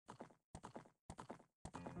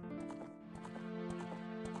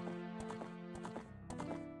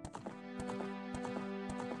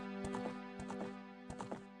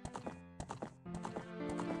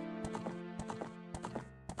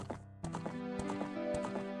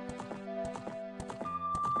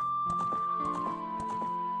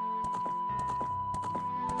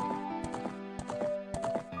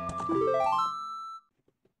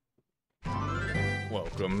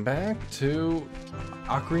Welcome back to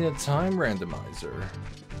Ocarina of Time Randomizer.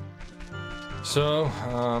 So,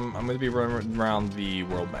 I'm going to be running around the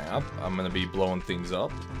world map. I'm going to be blowing things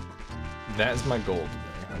up. That's my goal today.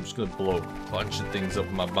 I'm just going to blow a bunch of things up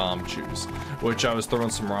with my bomb chews. Which I was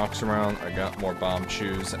throwing some rocks around. I got more bomb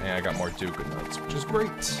chews and I got more Deku nuts, which is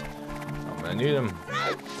great. I'm going to need them.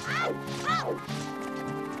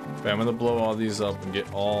 Okay, I'm going to blow all these up and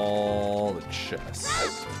get all the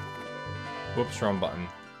chests. Whoops, wrong button.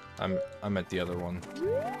 I'm at the other one.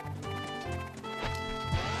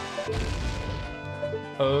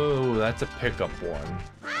 Oh, that's a pickup one.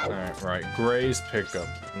 Alright, right. Gray's pickup.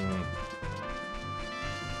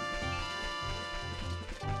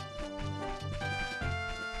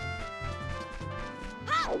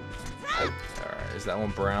 Alright, is that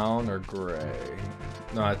one brown or gray?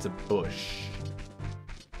 No, it's a bush.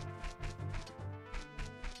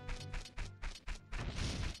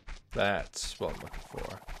 That's what I'm looking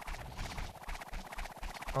for.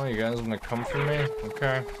 Oh, you guys want to come for me?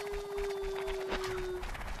 Okay.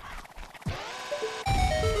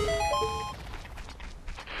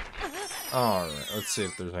 Alright, let's see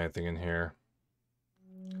if there's anything in here.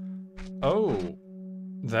 Oh,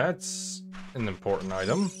 that's an important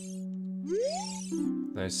item.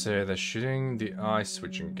 They say that shooting the eye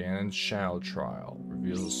switch in Ganon's Shadow Trial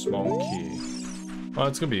reveals a small key. Well,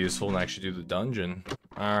 it's gonna be useful to actually do the dungeon.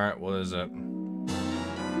 Alright, what is it?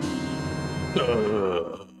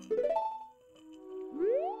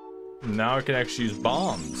 Now I can actually use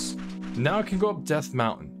bombs. Now I can go up Death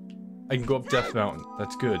Mountain. I can go up Death Mountain.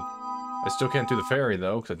 That's good. I still can't do the ferry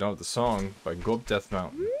though, because I don't have the song, but I can go up Death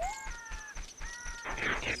Mountain.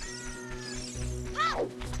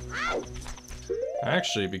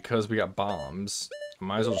 Actually, because we got bombs, I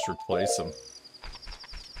might as well just replace them.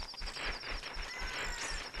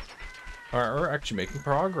 Alright, we're actually making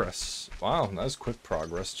progress. Wow, that was quick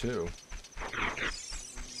progress too.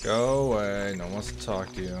 Go away, no one wants to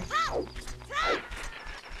talk to you.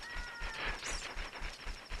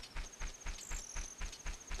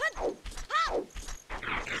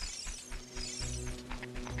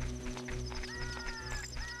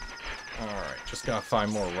 Alright, just gotta find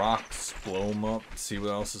more rocks, blow them up, see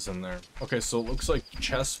what else is in there. Okay, so it looks like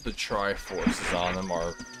chests with the Triforces on them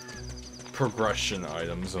are progression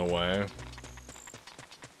items in a way.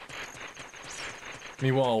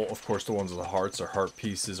 Meanwhile, of course, the ones with the hearts are heart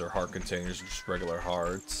pieces or heart containers, or just regular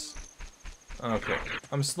hearts. Okay,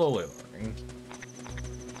 I'm slowly learning.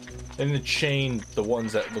 And the chain, the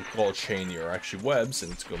ones that look all chainy are actually webs,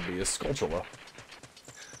 and it's going to be a Skulltula.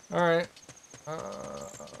 Alright.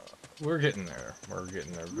 We're getting there. We're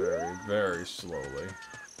getting there very, very slowly.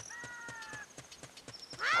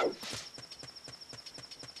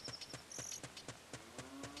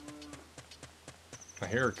 I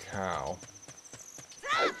hear a cow.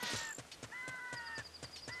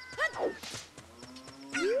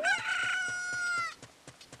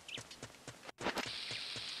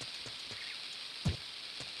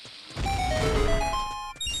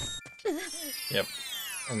 Yep.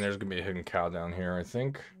 And there's gonna be a hidden cow down here, I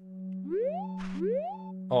think.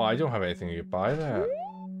 Oh, I don't have anything to get by that.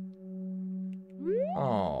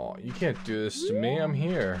 Oh, you can't do this to me. I'm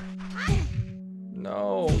here.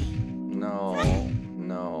 No. No.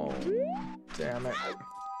 No. Damn it.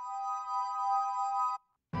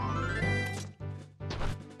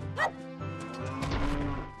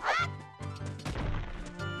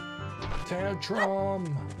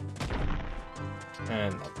 Tantrum.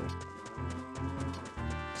 And nothing.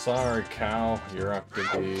 Sorry, cow. You're up to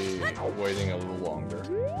be waiting a little longer.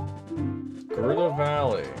 Gerudo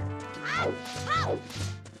Valley.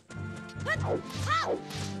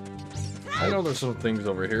 I know there's some things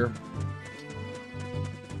over here.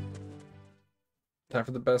 Time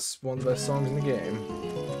for one of the best songs in the game.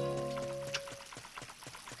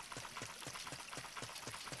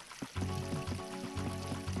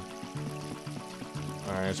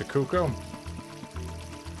 Alright, there's a Kuko.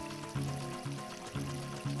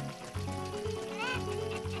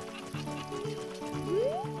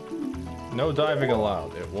 No diving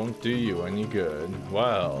allowed. It won't do you any good.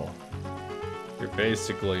 Well, you're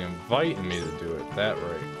basically inviting me to do it that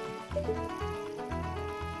rate.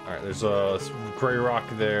 Alright, there's a gray rock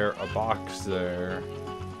there, a box there.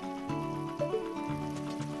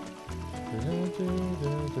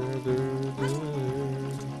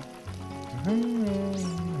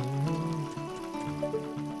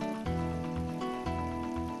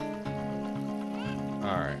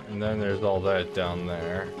 Alright, and then there's all that down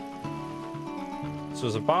there. So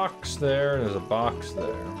there's a box there, and there's a box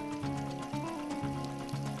there.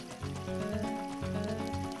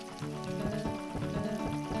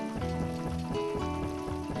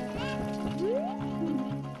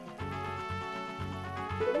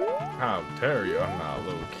 How dare you? I'm not a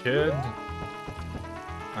little kid.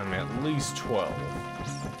 I'm at least 12.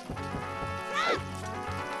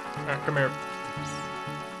 Come here.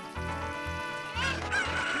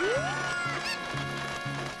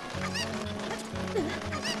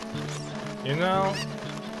 You know,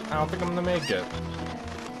 I don't think I'm gonna make it.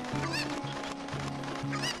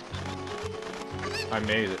 I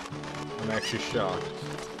made it. I'm actually shocked.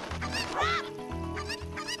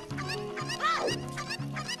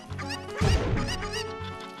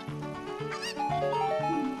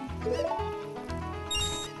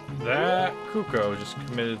 That Kuko just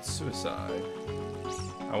committed suicide.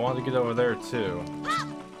 I want to get over there too.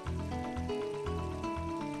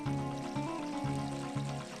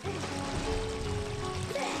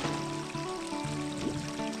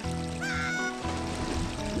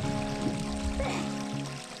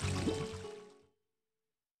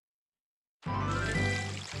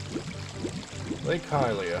 Lake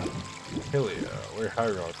Hylia.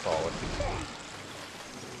 However you want to call it.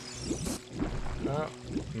 Oh,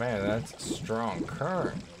 man, that's a strong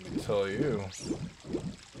current, let me tell you.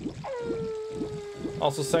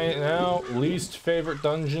 Also saying it now, least favorite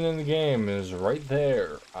dungeon in the game is right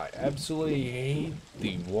there. I absolutely hate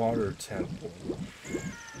the water temple.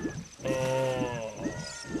 Oh,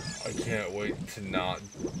 I can't wait to not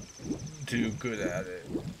do good at it.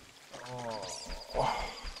 Oh.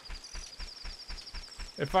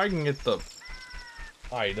 If I can get the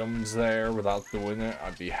items there without doing it,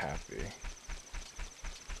 I'd be happy.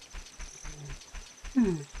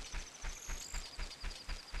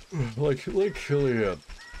 Like Hylia,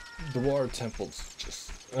 the water temple's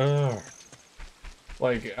just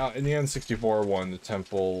like in the N64 one, the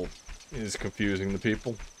temple is confusing the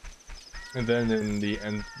people, and then in the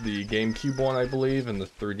GameCube one, I believe, in the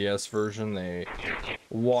 3DS version, they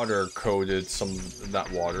color coded some of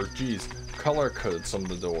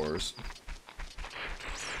the doors.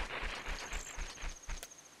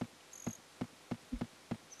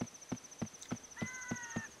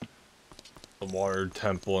 The water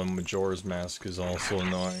temple in Majora's Mask is also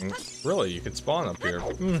annoying. Really, you can spawn up here.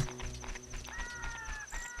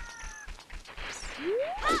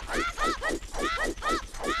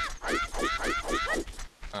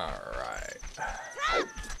 Alright.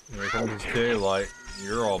 Here comes daylight.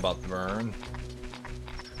 You're all about to burn.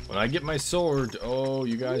 When I get my sword, oh,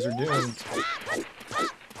 you guys are doomed.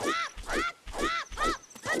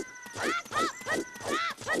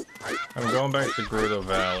 I'm going back to Gerudo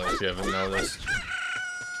Valley if you haven't noticed.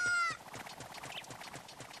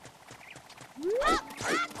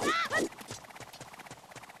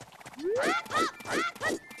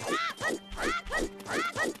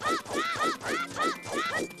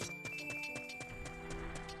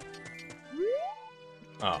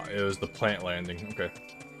 Oh, it was the plant landing. Okay.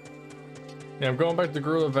 Yeah, I'm going back to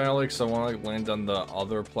Gerudo Valley because I want to land on the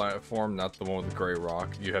other platform, not the one with the gray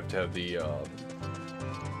rock. You have to have the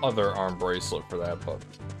other arm bracelet for that, but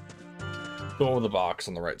the one with the box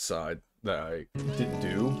on the right side that I didn't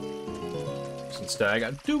do. So instead, I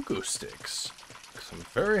got Deku sticks. So I'm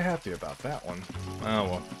very happy about that one. Oh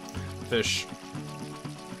well, fish.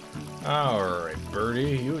 All right,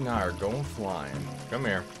 Birdie, you and I are going flying. Come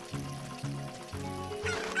here.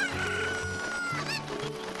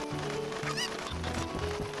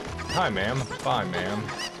 Hi, ma'am. Bye, ma'am.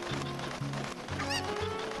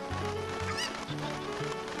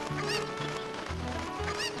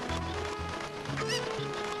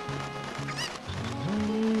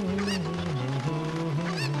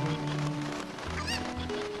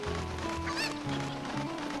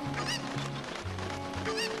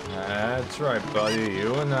 That's right, buddy.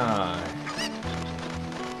 You and I.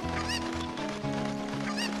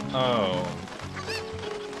 Oh.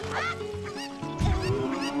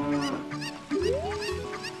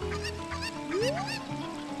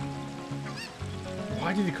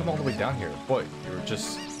 Why did you come all the way down here? What, you were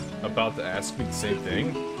just about to ask me the same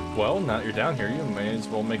thing? Well, now that you're down here, you may as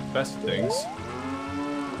well make the best of things.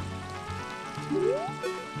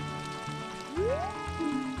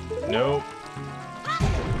 Nope.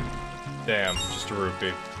 Damn, just a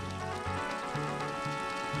rupee.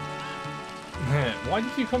 Man, why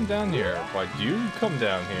did you come down here? Why do you come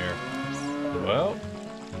down here? Well,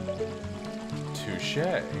 touche.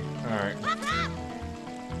 Alright.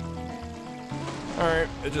 Alright,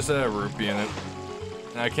 it just had a rupee in it.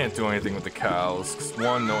 I can't do anything with the cows. 'Cause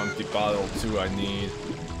one, no empty bottle. Two, I need...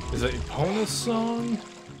 Is it Epona's song?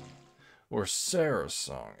 Or Sarah's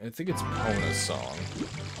song? I think it's Epona's song.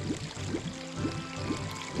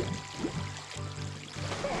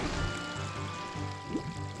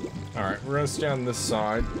 Alright, we're gonna stay on this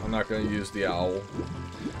side. I'm not gonna use the owl.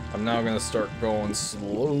 I'm now gonna start going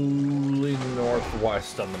slowly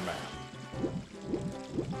northwest on the map.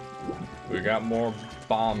 We got more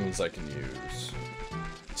bombs I can use.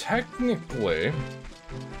 Technically,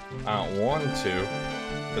 I don't want to,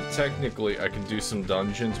 but technically I can do some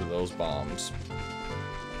dungeons with those bombs.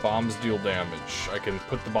 Bombs deal damage. I can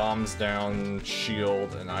put the bombs down,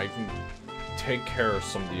 shield, and I can take care of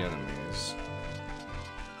some of the enemies.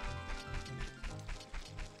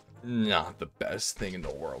 Not the best thing in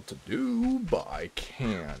the world to do, but I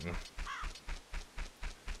can.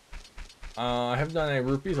 I haven't done any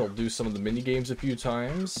rupees. I'll do some of the mini games a few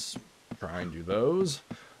times. Try and do those.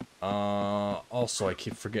 Also, I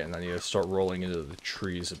keep forgetting I need to start rolling into the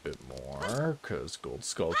trees a bit more, because gold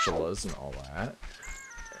sculptulas and all that.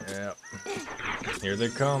 Yep. Here they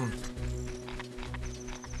come.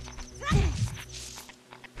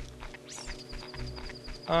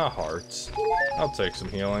 Ah, hearts. I'll take some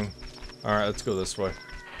healing. Alright, let's go this way.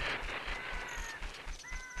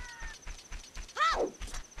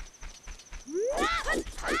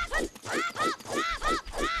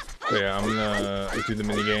 So yeah, I'm gonna do the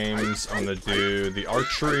mini games. I'm gonna do the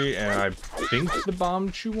archery, and I think the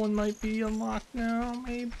bomb chew one might be unlocked now,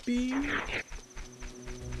 maybe?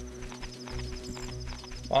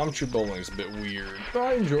 Bomb chew bowling is a bit weird, but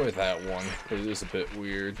I enjoy that one, but it is a bit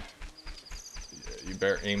weird. Yeah, you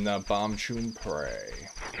better aim that bomb chew and pray.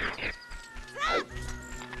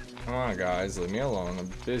 Come on, guys, leave me alone. I'm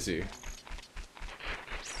busy.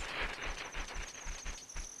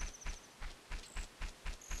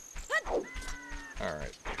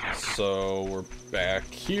 Alright, so we're back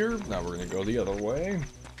here. Now we're gonna go the other way.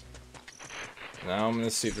 Now I'm gonna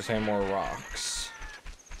see if there's any more rocks.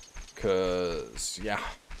 Cause, yeah.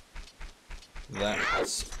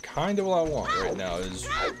 That's kind of what I want right now, is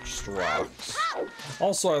just rocks.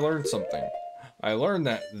 Also, I learned something. I learned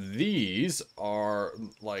that these are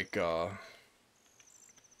like,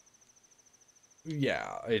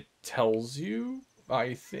 yeah, it tells you,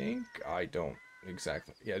 I think. I don't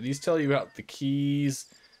exactly. Yeah, these tell you about the keys.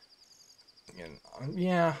 And,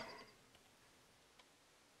 yeah.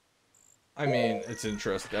 I mean, it's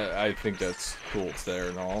interesting. I think that's cool. It's there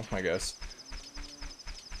and all, I guess.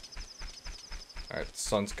 Alright, the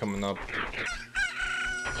sun's coming up.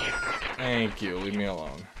 Thank you, leave me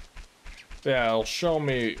alone. But yeah, it'll show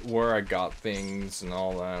me where I got things and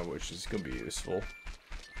all that, which is gonna be useful.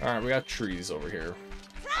 Alright, we got trees over here.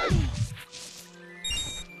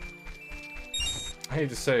 I hate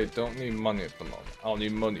to say it, don't need money at the moment. I'll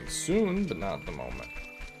need money soon, but not at the moment.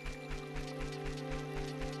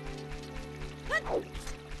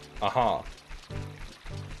 Aha.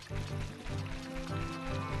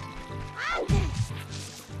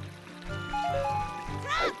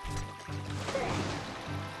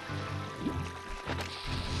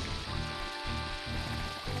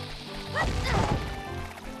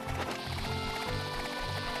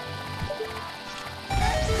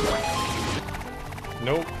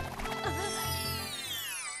 Nope.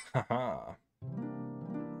 Haha.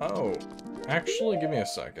 Oh, actually, give me a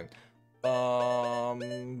second.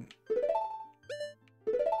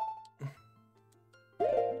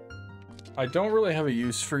 I don't really have a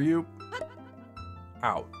use for you.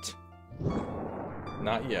 Out.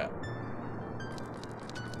 Not yet.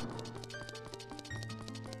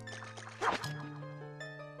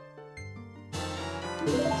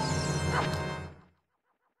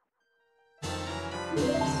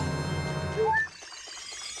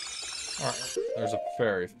 Alright, there's a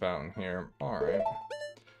fairy fountain here. Alright.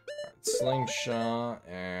 Slingshot,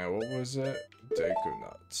 and what was it? Deku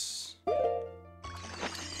nuts.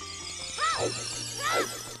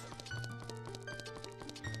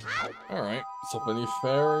 Alright, so any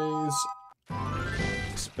fairies?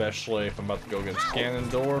 Especially if I'm about to go against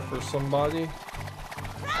Ganondorf for somebody.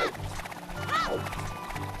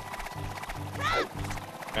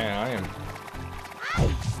 Man, I am.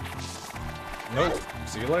 Nope.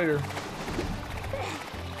 See you later.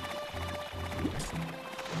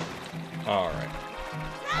 Alright.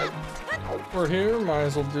 We're here, might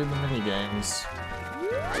as well do the mini games.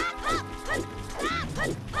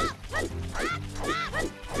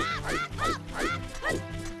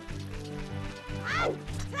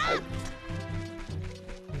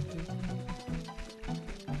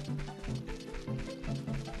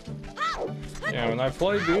 Yeah, when I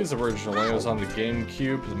played these originally, it was on the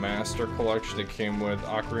GameCube, the Master Collection. It came with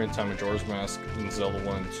Ocarina of Time, Majora's Mask, and Zelda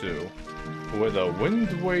 1 and 2. With a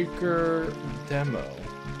Wind Waker demo.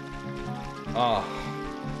 Ah.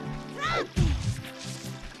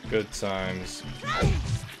 Good times.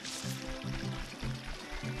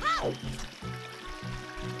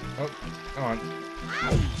 Oh, come on.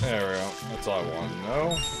 There we go. That's all I want.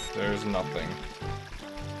 No, there's nothing.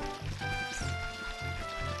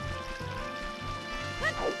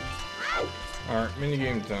 Alright,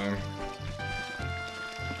 minigame time.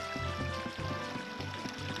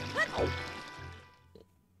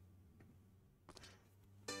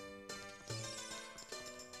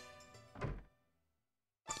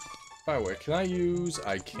 By the way, can I use...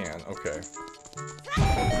 I can, okay.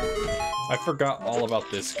 I forgot all about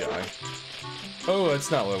this guy. Oh, that's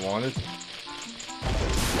not what I wanted.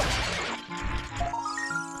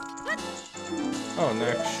 Oh, an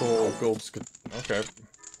actual gold... Okay.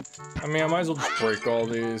 I mean, I might as well just break all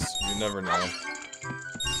these. You never know.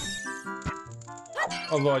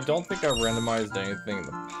 Although I don't think I randomized anything in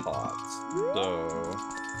the pots. So...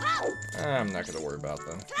 I'm not gonna worry about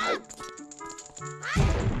them.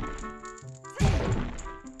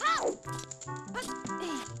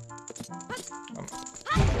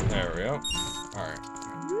 There we go. Alright.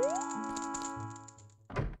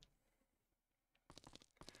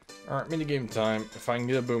 Alright, minigame time. If I can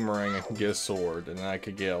get a boomerang, I can get a sword, and then I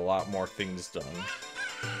could get a lot more things done.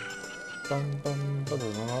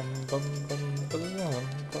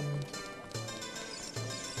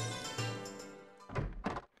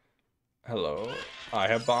 Hello. I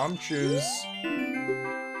have bomb shoes.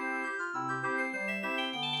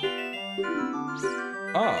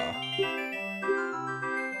 Ah.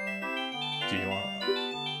 Do you want...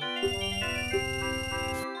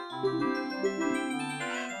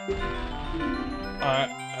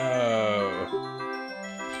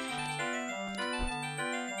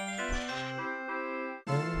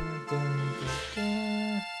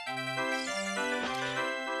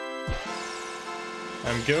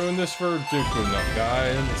 I'm doing this for Deku Nut,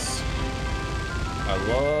 guys. I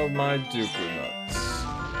love my Deku Nuts.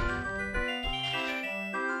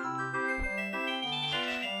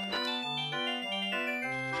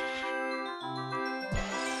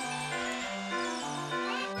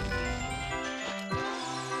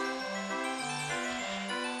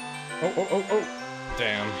 Oh,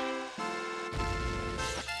 damn.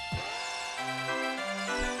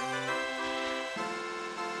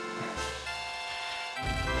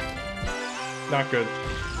 Not good.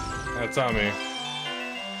 That's on me.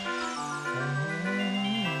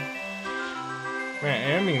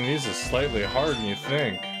 Man, aiming these is slightly harder than you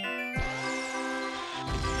think.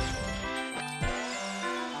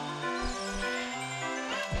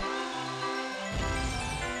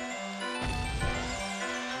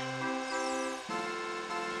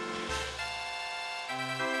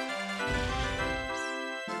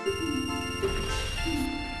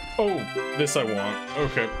 Oh, this I want.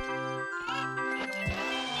 Okay.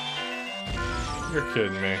 You're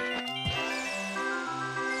kidding me.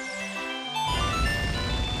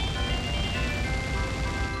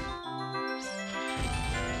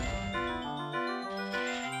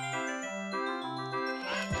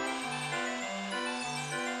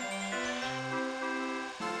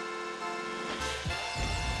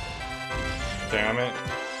 Damn it.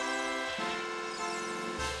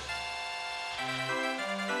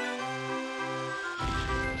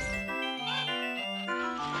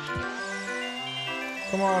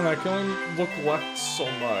 Come on, I can only look left so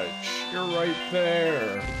much. You're right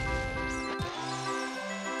there.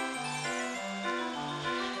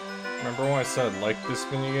 Remember when I said like this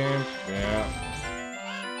minigame? Yeah.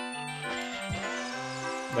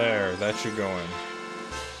 There, that should go in.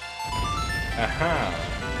 Aha!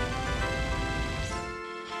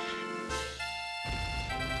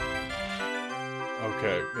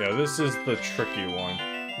 Okay, yeah, this is the tricky one.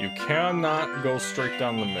 You cannot go straight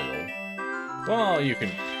down the middle. Well, you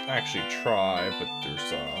can actually try, but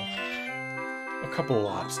there's a couple of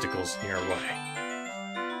obstacles in your way.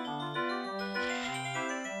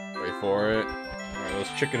 Wait for it. Alright,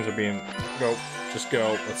 those chickens are being... Go. Just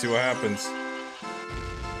go. Let's see what happens.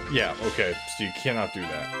 Yeah, okay. So you cannot do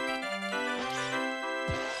that.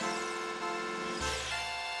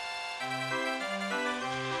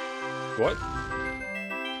 What?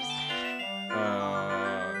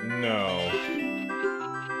 No.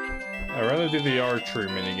 I'd rather do the archery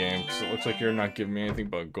minigame, because it looks like you're not giving me anything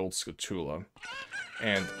but a gold scatula.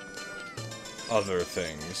 And other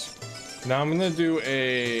things. Now I'm gonna do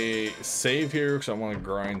a save here, because I want to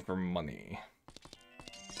grind for money.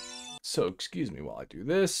 So, excuse me while I do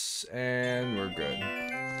this, and we're good.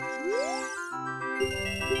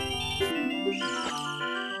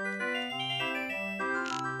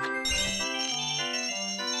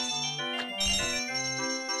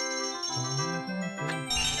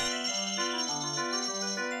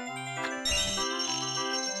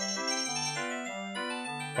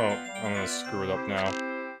 Oh, I'm gonna screw it up now.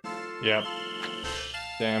 Yep.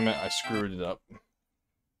 Damn it, I screwed it up.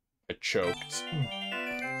 I choked.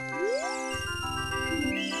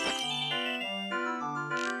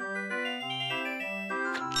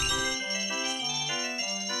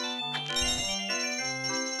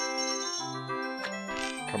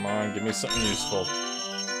 Come on, give me something useful.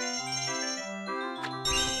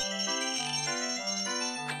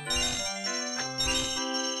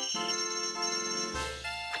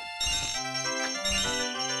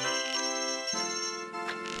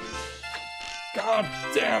 God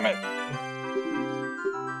damn it!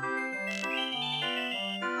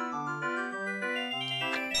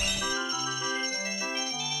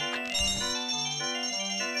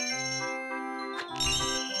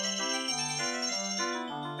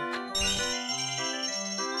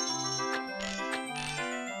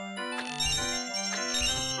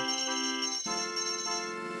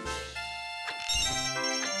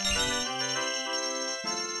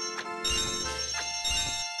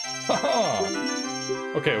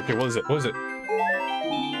 Okay, okay, what is it? What is it?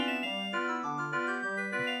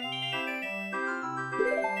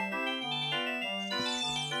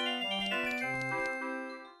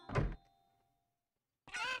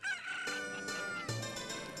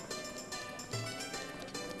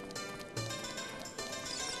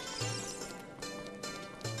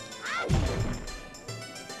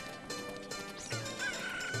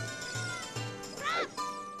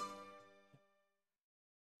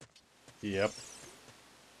 Yep.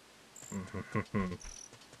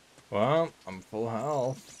 Well, I'm full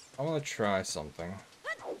health. I want to try something.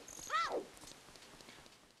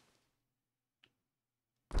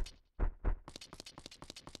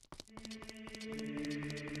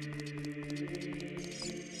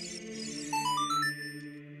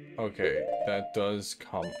 Okay, that does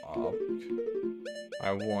come up.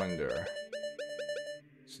 I wonder.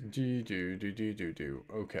 Do.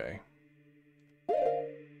 Okay.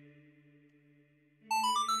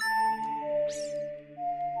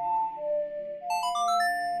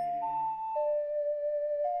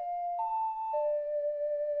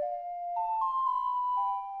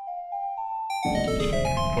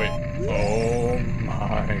 Wait. Oh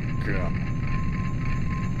my god.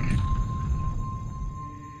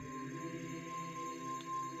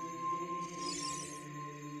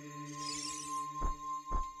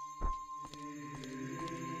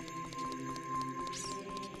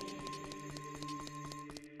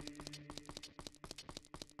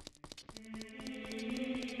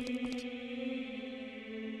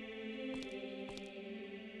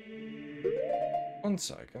 One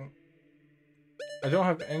second. I don't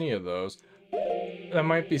have any of those. That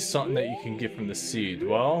might be something that you can get from the seed.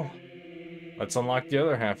 Well, let's unlock the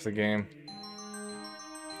other half of the game.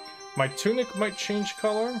 My tunic might change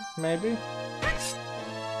color, maybe?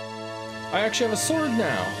 I actually have a sword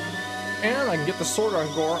now! And I can get the sword on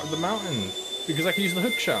the mountain, because I can use the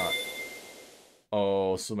hook shot.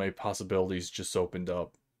 Oh, so many possibilities just opened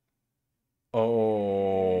up.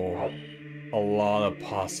 Oh, a lot of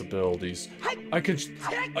possibilities. I have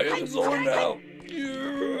the sword now!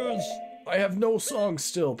 Yes! I have no song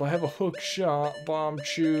still, but I have a hook shot, bomb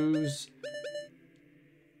choose.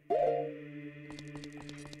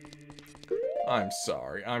 I'm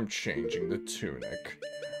sorry, I'm changing the tunic.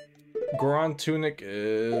 Goron tunic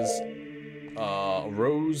is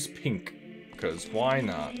rose pink, because why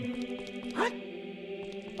not?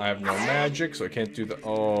 I have no magic, so I can't do the.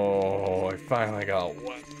 Oh, I finally got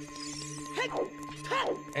one.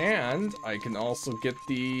 And I can also get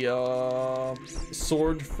the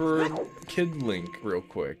sword for Kid Link real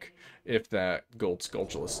quick, if that gold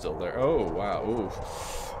sculpture is still there. Oh wow, ooh.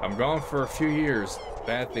 I'm gone for a few years.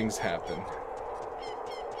 Bad things happen.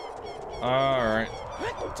 Alright.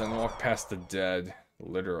 Time to walk past the dead.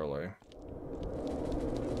 Literally.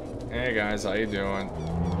 Hey guys, how you doing?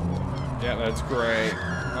 Yeah, that's great.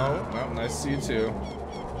 Oh, well, nice to see you too.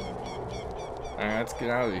 Alright, let's get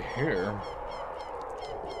out of here.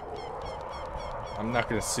 I'm not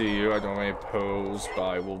gonna see you, I don't have any pose, but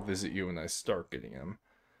I will visit you when I start getting him.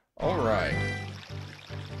 Alright.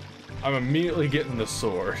 I'm immediately getting the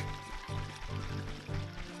sword.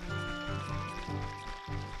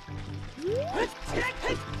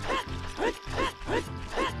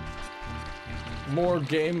 More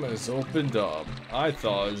game has opened up. I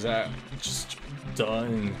thought, is that just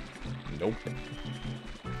done? Nope.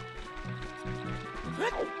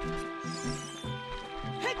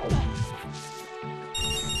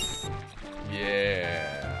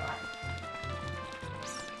 Yeah.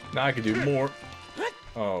 Now I can do more.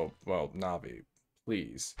 Oh, well, Navi,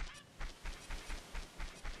 please.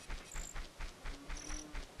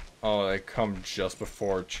 Oh, they come just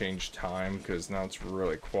before change time, because now it's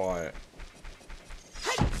really quiet.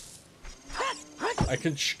 I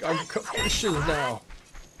can cut fishes now.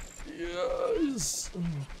 Yes.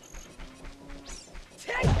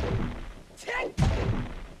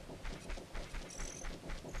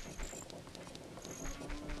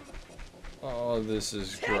 Oh, this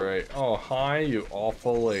is great. Oh, hi, you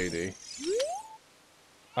awful lady.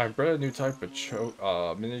 I bred a new type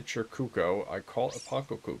of miniature cuckoo. I call it a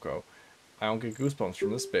Paco cuckoo. I don't get goosebumps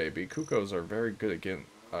from this baby. Cuckoos are very good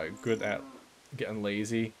at getting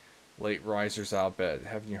lazy, late risers out of bed.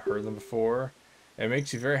 Haven't you heard them before? It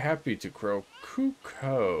makes you very happy to crow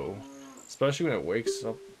cuckoo, especially when it wakes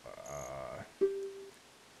up.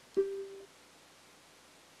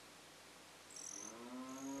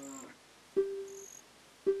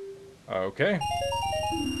 Okay.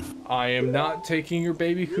 I am not taking your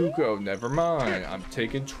baby cuckoo. Never mind. I'm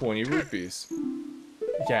taking 20 rupees.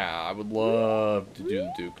 Yeah, I would love to do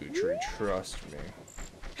the Deku tree. Trust me.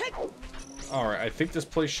 Alright, I think this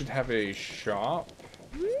place should have a shop.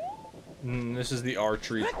 This is the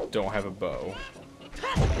archery. Don't have a bow.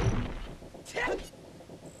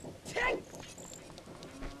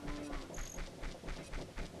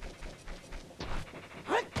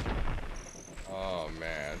 Oh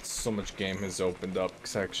man, so much game has opened up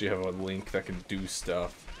because I actually have a link that can do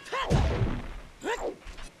stuff.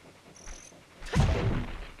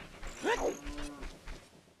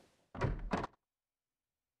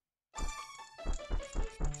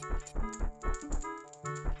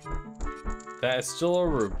 That is still a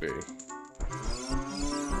rupee.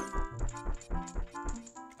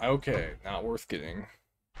 Okay, not worth getting.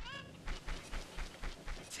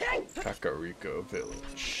 Kakariko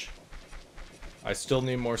Village. I still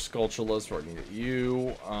need more Skulltulas before I can get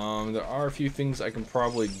you. There are a few things I can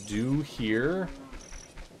probably do here,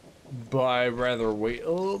 but I'd rather wait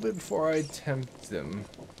a little bit before I attempt them.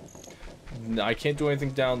 I can't do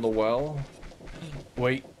anything down the well.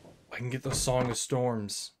 Wait, I can get the Song of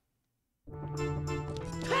Storms.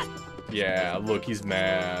 Yeah, look, he's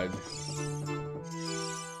mad.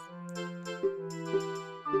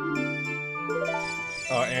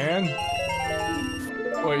 And?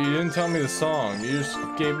 Wait, you didn't tell me the song. You just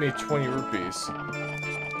gave me 20 rupees.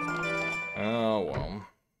 Oh, well.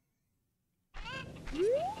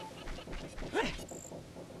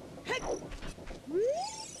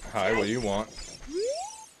 Hi, what do you want?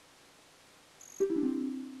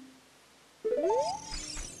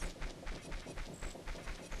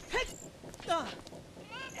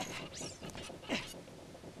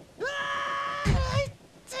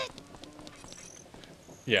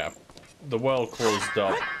 Yeah, the well closed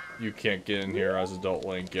up. You can't get in here as adult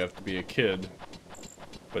Link. You have to be a kid.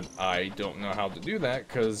 But I don't know how to do that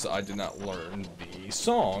because I did not learn the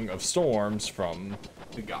Song of Storms from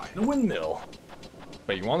the guy in the windmill.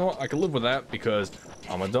 But you wanna know what? I can live with that because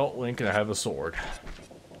I'm adult Link and I have a sword.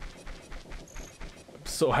 I'm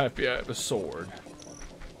so happy I have a sword.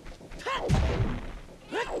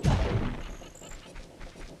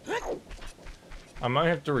 I might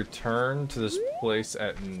have to return to this place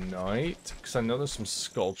at night, because I know there's some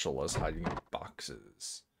Skulltulas hiding in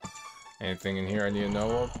boxes. Anything in here I need to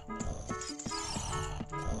know of?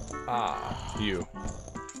 Ah, you.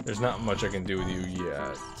 There's not much I can do with you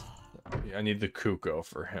yet. I need the cuckoo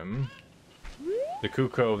for him. The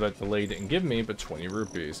cuckoo that the lady didn't give me, but 20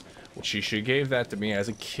 rupees. Well, she should have gave that to me as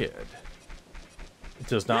a kid. It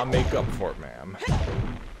does not make up for it, ma'am.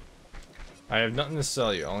 I have nothing to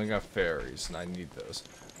sell you. I only got fairies, and I need those.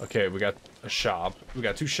 Okay, we got a shop. We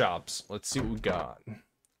got 2 shops. Let's see what we got.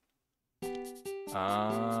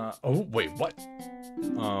 Oh, wait, what?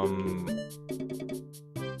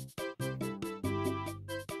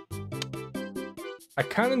 I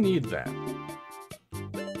kind of need that.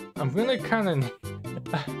 I'm gonna kind of...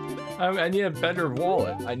 I need a better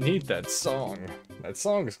wallet. I need that song. That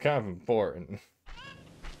song is kind of important.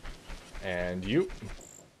 And you...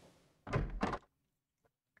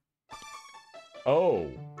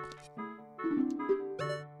 Oh.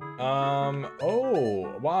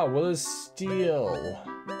 Oh, wow, what is steel?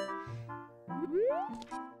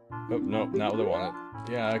 Oh, no, not what I wanted.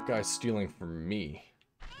 Yeah, that guy's stealing from me.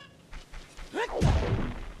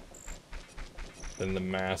 Then the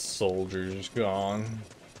masked soldier's gone.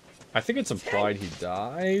 I think it's implied he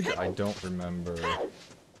died. I don't remember.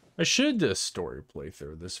 I should do a story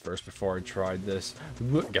playthrough of this first before I tried this.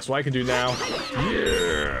 Guess what I can do now?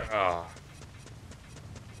 Yeah! Ah.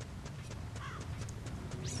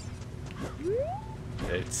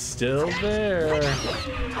 It's still there.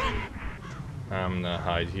 I'm gonna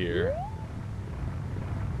hide here.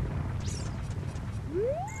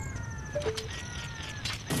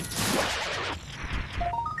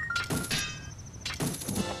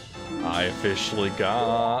 I officially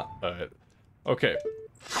got it. Okay.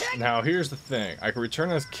 Now here's the thing. I can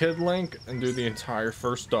return as Kid Link and do the entire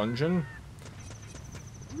first dungeon.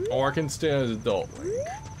 Or I can stay as Adult Link.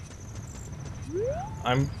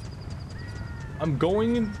 I'm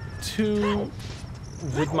going to,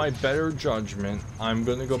 with my better judgment, I'm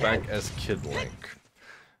gonna go back as Kid Link.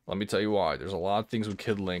 Let me tell you why. There's a lot of things with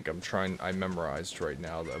Kid Link I memorized right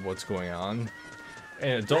now that what's going on.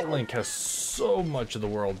 And Adult Link has so much of the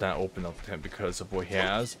world now open up to him because of what he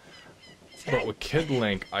has. But with Kid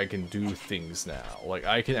Link, I can do things now. Like,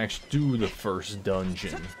 I can actually do the first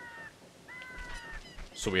dungeon.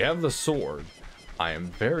 So we have the sword. I am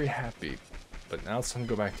very happy. But now it's time to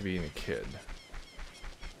go back to being a kid.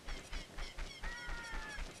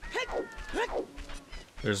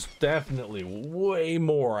 There's definitely way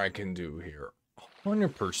more I can do here.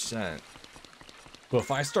 100%. But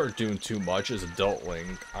if I start doing too much as Adult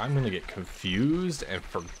Link, I'm gonna get confused and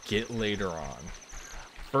forget later on.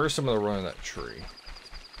 First, I'm gonna run that tree.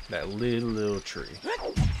 That little tree.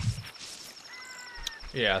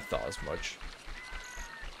 Yeah, I thought as much.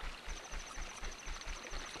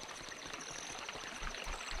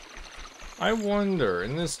 I wonder,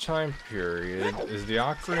 in this time period, is the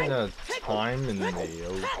Ocarina of Time in the...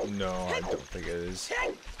 No, I don't think it is.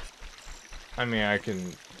 I mean, I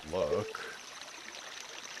can look.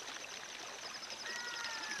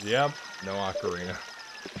 Yep, no Ocarina.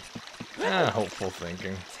 Hopeful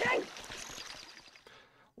thinking.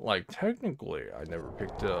 Like, technically, I never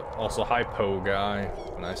picked up. Also, hi, Poe guy.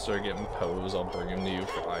 When I start getting Poes, I'll bring him to you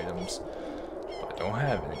for items. But I don't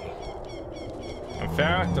have any. In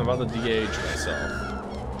fact, I'm about to de-age myself.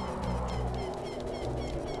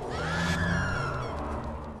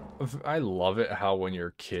 I love it how when you're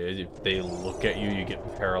a kid, if they look at you, you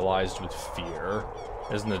get paralyzed with fear.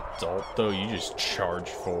 As an adult, though, you just charge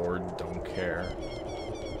forward, don't care.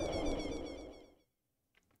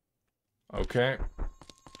 Okay.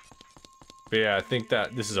 But yeah, I think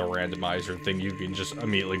that this is a randomizer thing. You can just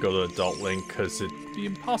immediately go to Adult Link, because it'd be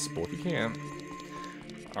impossible if you can't.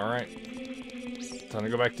 Alright. Time to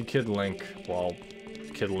go back to Kid Link, while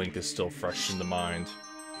Kid Link is still fresh in the mind.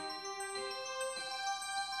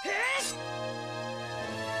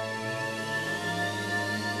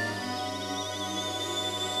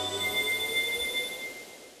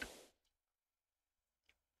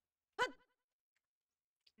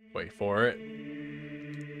 Wait for it.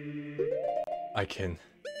 I can.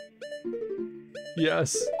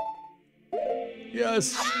 Yes.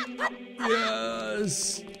 Yes.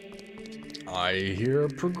 Yes. I hear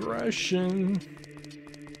progression.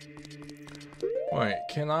 Wait,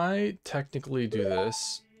 can I technically do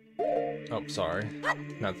this? Oh, sorry.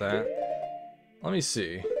 Not that. Let me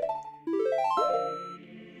see.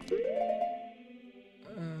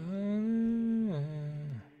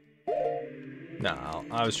 No,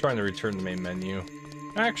 I was trying to return the main menu.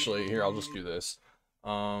 Actually, here, I'll just do this.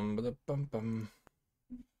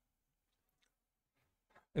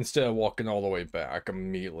 Instead of walking all the way back, I'm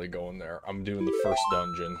immediately going there. I'm doing the first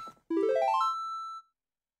dungeon.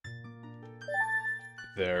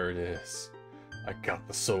 There it is. I got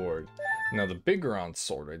the sword. Now the big round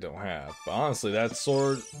sword I don't have. But honestly, that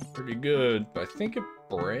sword, pretty good. But I think it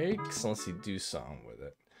breaks unless you do something with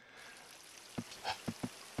it.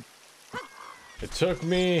 It took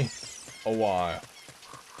me a while.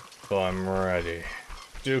 But I'm ready.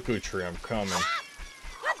 Deku Tree, I'm coming.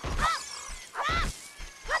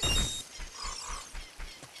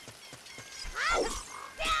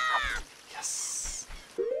 Yes.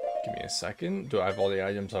 Give me a second. Do I have all the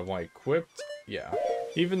items I want equipped? Yeah.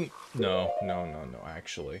 Even... No,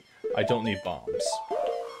 actually. I don't need bombs.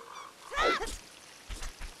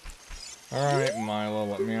 Alright, Milo,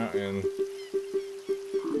 let me out in.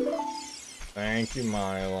 Thank you,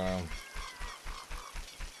 Milo.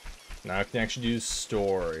 Now I can actually do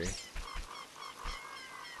story.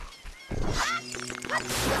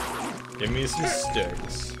 Give me some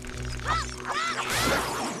sticks.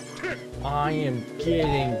 I am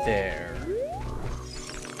getting there.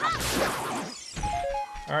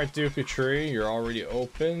 Alright, Deku Tree, you're already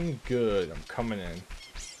open. Good, I'm coming in.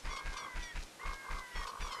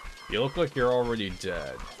 You look like you're already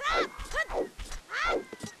dead.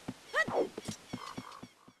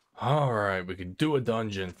 Alright, we can do a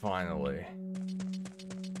dungeon finally.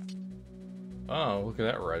 Oh, look at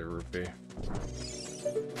that red rupee.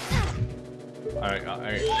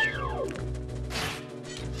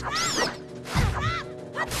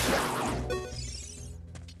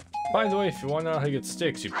 By the way, if you want to know how to get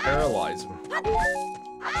sticks, you paralyze them.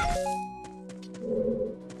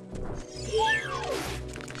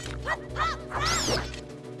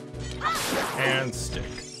 And stick.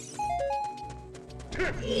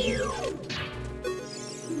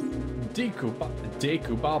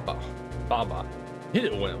 Deku Baba. Hit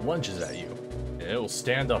it when it lunges at you. And it will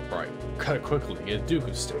stand upright. Cut it quickly to get a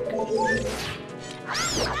Deku stick.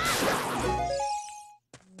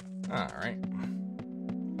 Alright.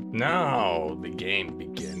 Now the game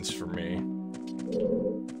begins for me.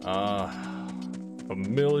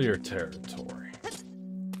 Familiar territory.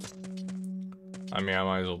 I mean, I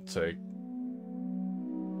might as well take...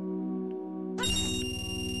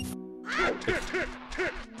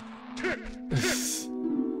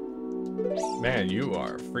 Man, you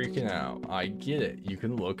are freaking out. I get it. You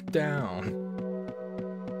can look down.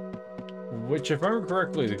 Which, if I remember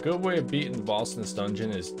correctly, the good way of beating the boss in this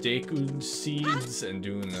dungeon is Deku seeds and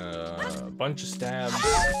doing a bunch of stabs.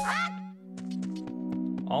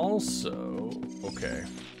 Also, okay.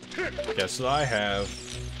 Guess what I have?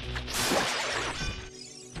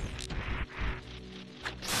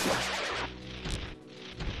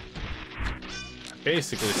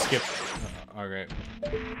 Basically skip. Okay.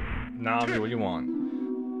 Navi, what do you want?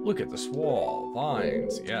 Look at this wall.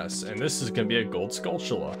 Vines, yes. And this is gonna be a gold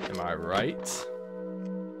sculptula. Am I right?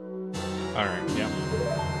 Alright, yeah.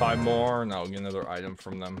 5 more, and I'll get another item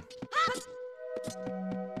from them.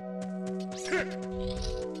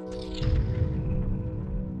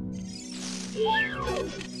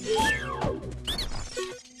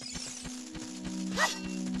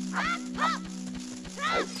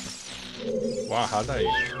 Wow, how'd I...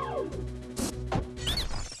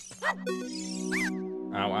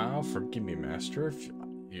 Ow, ow, forgive me, master. If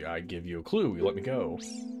I give you a clue, you let me go.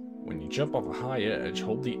 When you jump off a high edge,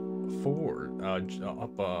 hold the forward,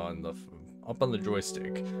 up on the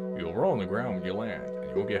joystick. You'll roll on the ground when you land, and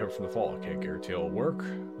you won't get hurt from the fall. I can't guarantee it'll work,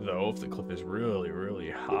 though, if the cliff is really,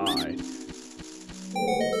 really high.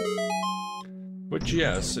 But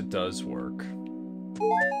yes, it does work.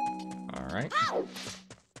 Alright.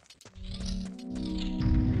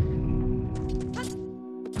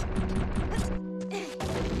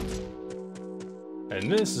 And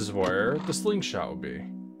this is where the slingshot will be.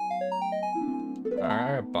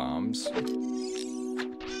 Alright, I got bombs.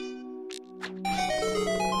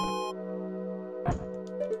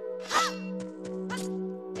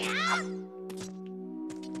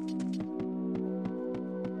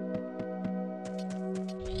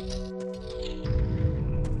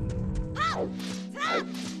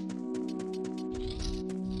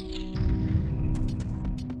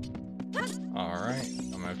 Alright,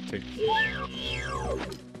 I'm gonna have to take...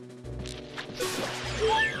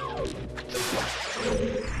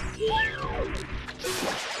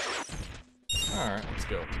 Alright, let's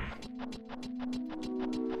go.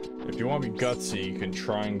 If you want to be gutsy, you can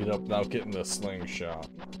try and get up without getting the slingshot.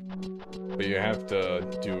 But you have to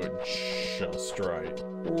do it just right,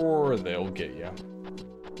 or they'll get you.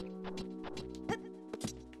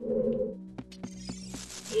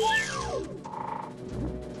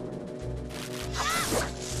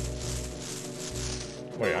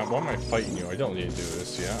 Wait, why am I fighting you? I don't need to do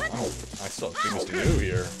this yet. I still have things to do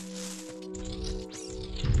here.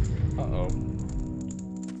 Uh-oh.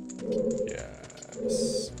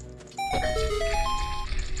 Yes.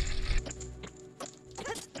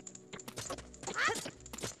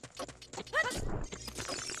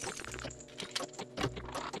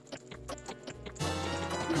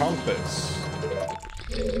 Compass.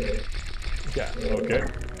 Yeah, okay.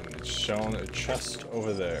 And it's showing a chest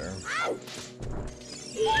over there.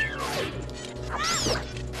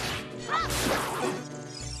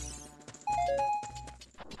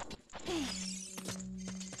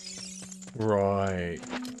 Right.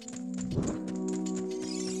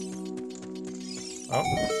 Oh.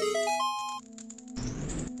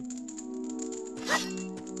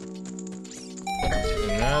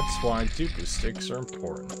 And that's why Deku sticks are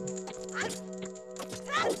important.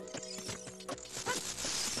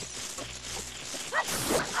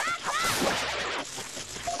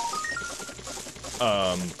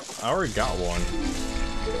 I already got one.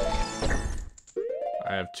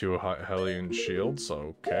 I have 2 Hellion shields,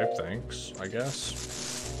 so okay, thanks, I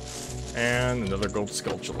guess. And another gold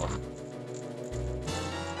sculptula.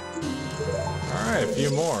 Alright, a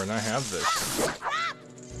few more, and I have this.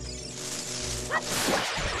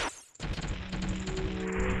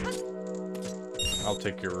 I'll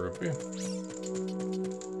take your rupee.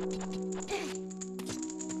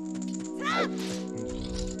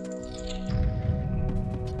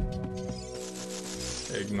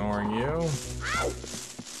 Ignoring you.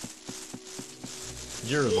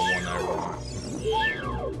 You're the one I want.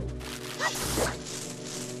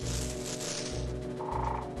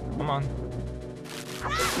 Come on.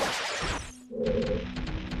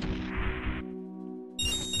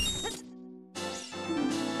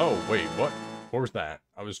 Oh, wait, what? What was that?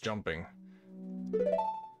 I was jumping.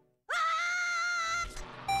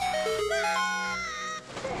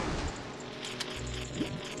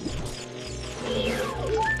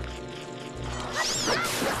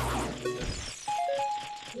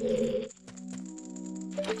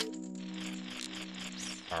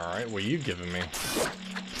 Alright, what are you giving me?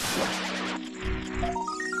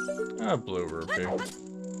 Ah, blue rupee.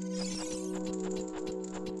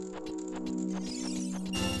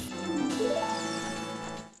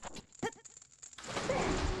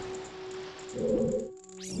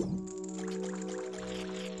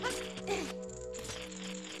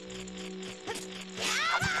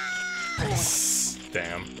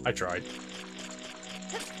 Damn, I tried.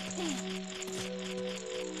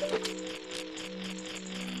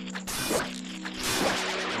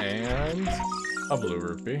 And a blue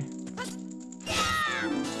rupee.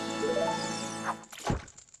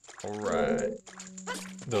 Alright.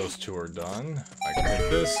 Those two are done. I can take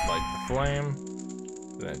this, light the flame.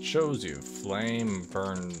 Then it shows you flame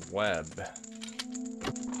burn web.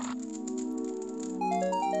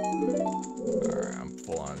 Alright, I'm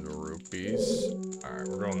full on the rupees. Alright,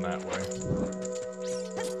 we're going that way.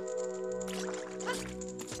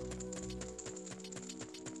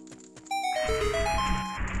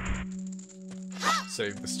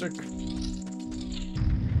 Save the stick.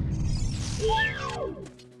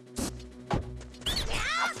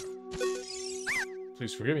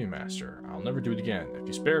 Please forgive me, Master. I'll never do it again. If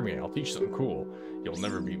you spare me, I'll teach you something cool. You'll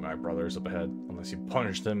never beat my brothers up ahead unless you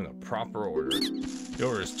punish them in the proper order. The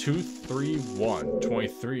order is 2, 3, 1.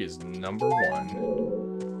 23 is number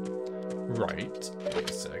 1. Right. Wait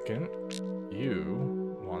a second.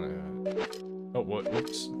 You wanna... Oh, what?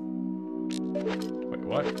 Oops. Wait,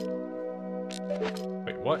 what?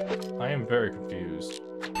 Wait, what? I am very confused.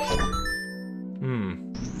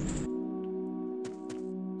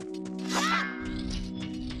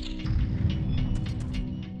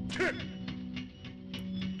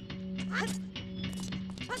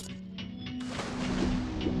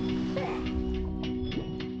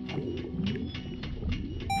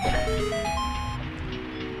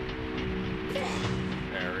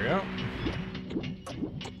 There we go.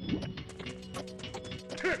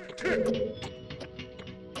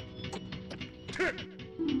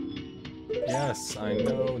 Yes, I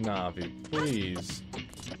know, Navi. Please.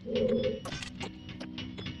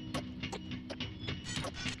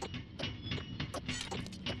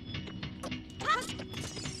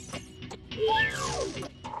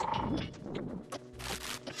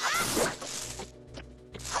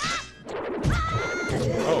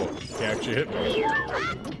 Oh, he actually hit me.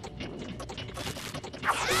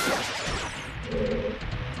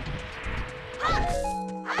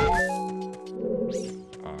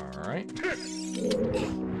 Alright.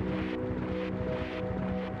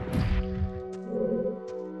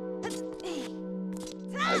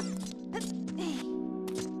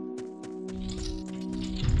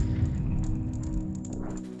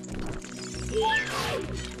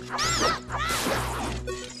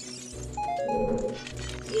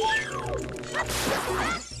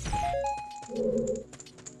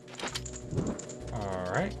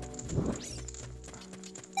 Alright.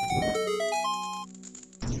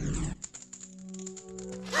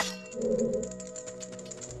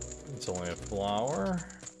 It's only a flower.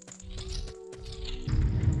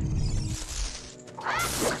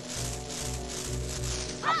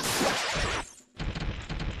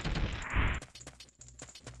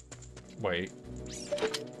 Wait.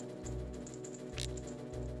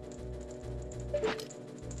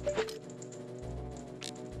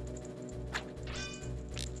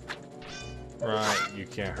 Right, you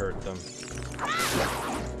can't hurt them.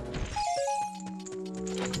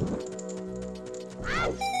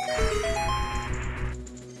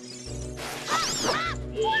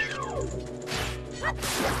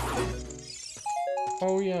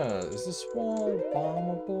 Oh yeah, is this wall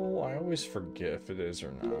bombable? I always forget if it is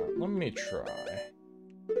or not. Let me try.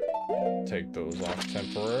 Take those off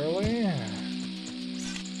temporarily.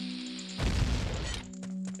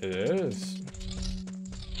 It is.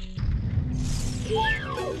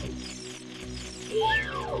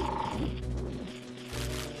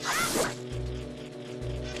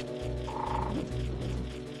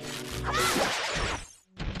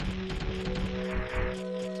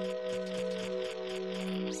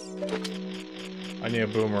 I need a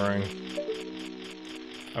boomerang.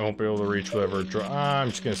 I won't be able to reach whatever drop. I'm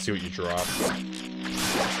just gonna see what you drop.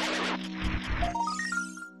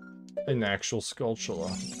 An actual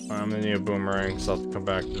Skulltula. I'm gonna need a boomerang, so I'll have to come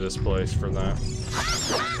back to this place for that.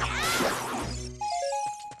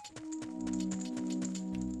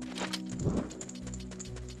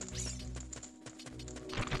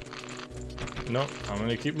 Nope, I'm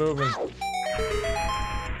gonna keep moving.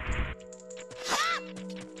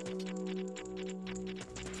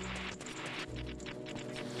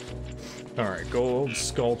 Alright, gold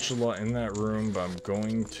Skulltula in that room, but I'm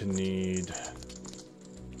going to need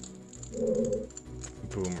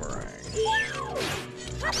boomerang.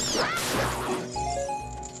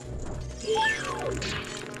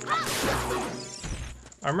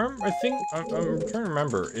 I'm trying to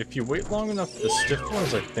remember, if you wait long enough, the stiff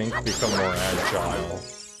ones, I think, become more agile.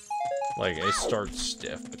 Like, they start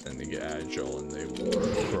stiff, but then they get agile and they will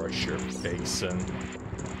crush your face in.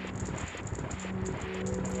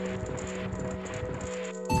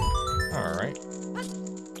 Alright.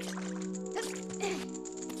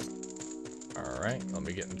 Alright, let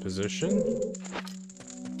me get in position.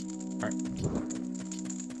 Alright.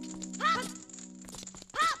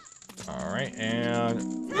 Alright, and...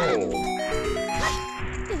 oh!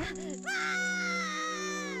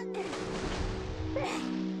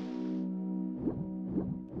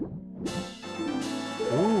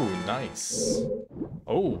 Ooh, nice.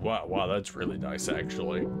 Oh, wow, that's really nice,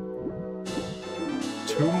 actually. 2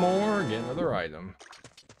 more, get another item.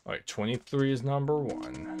 Alright, 23 is number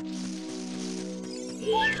 1.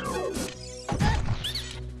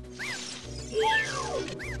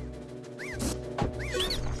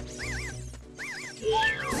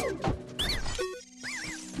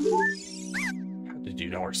 How did you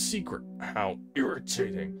know our secret? How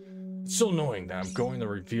irritating. It's so annoying that I'm going to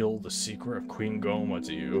reveal the secret of Queen Goma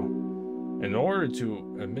to you. In order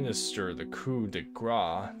to administer the coup de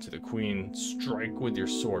grace to the queen, strike with your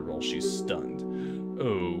sword while she's stunned.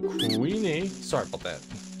 Oh, Queenie. Sorry about that.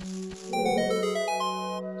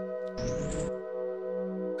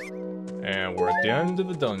 And we're at the end of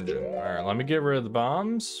the dungeon. Alright, let me get rid of the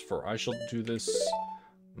bombs, for I shall do this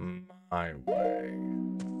my way.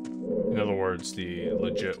 In other words, the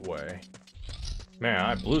legit way. Man,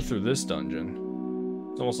 I blew through this dungeon.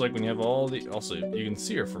 It's almost like when you have all the... Also, you can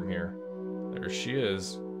see her from here. There she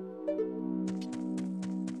is.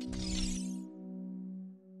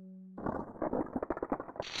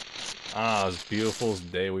 Ah, as beautiful as the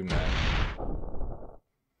day we met.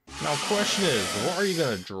 Now, question is, what are you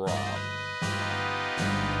gonna drop?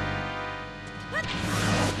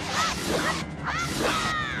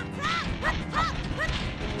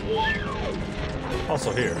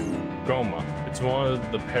 Also here, Goma. It's one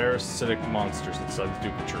of the parasitic monsters inside the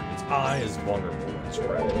Deku tree. Its eye is vulnerable when it's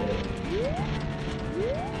red.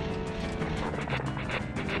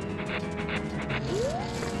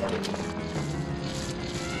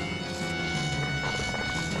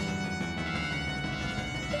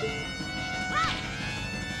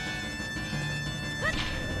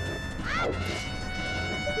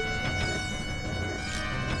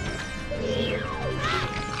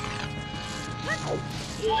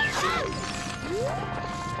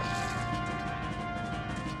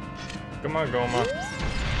 Come on, Goma.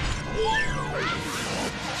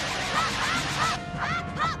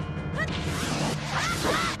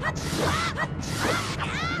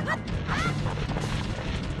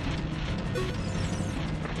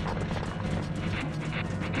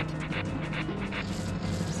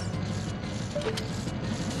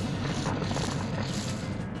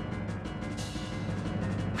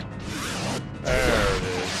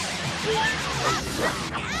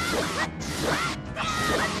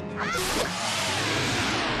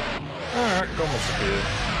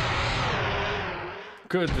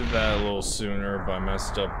 Could have did that a little sooner, but I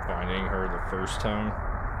messed up finding her the first time.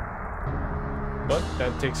 But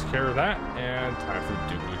that takes care of that, and time for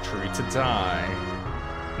Deku Tree to die.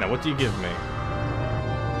 Now, what do you give me?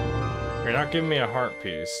 You're not giving me a heart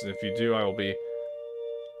piece. If you do, I will be...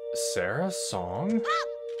 Sarah's song?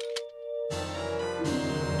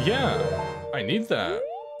 Yeah, I need that.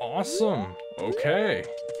 Awesome. Okay.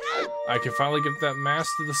 I can finally give that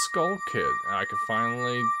mask to the Skull Kid. I can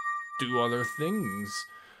finally do other things.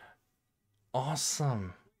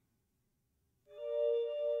 Awesome.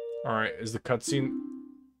 Alright, is the cutscene...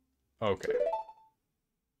 Okay.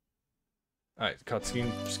 Alright,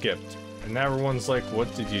 cutscene skipped. And now everyone's like,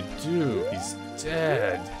 what did you do? He's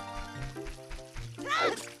dead.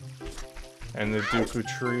 And the Deku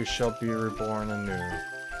Tree shall be reborn anew.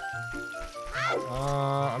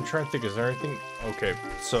 I'm trying to think, is there anything... Okay,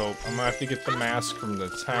 so I'm gonna have to get the mask from the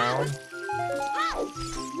town.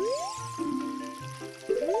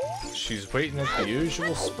 She's waiting at the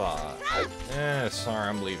usual spot. Sorry,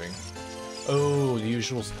 I'm leaving. Oh, the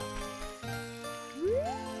usual...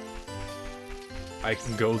 I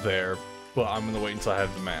can go there, but I'm gonna wait until I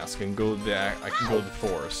have the mask and go there. I can go to the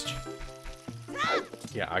forest.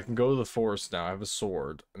 Yeah, I can go to the forest now. I have a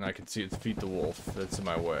sword, and I can defeat the wolf that's in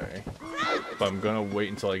my way. But I'm gonna wait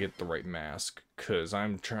until I get the right mask, because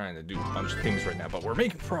I'm trying to do a bunch of things right now, but we're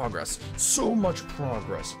making progress. So much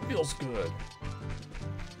progress. It feels good.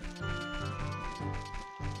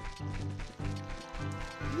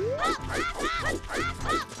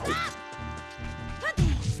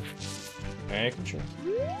 Making sure.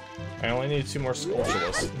 I only need 2 more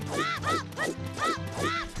Skulltulas.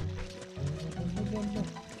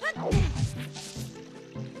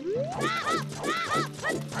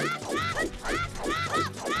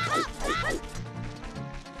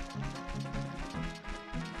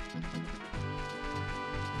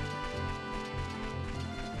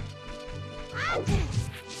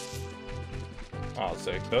 I'll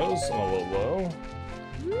take those. I'm a little low.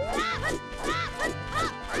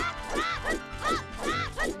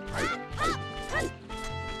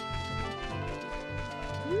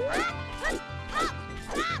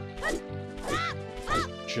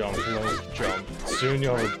 Jump, Link, jump. Soon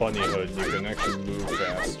you'll have a bunny hood and you can actually move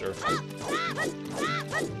faster.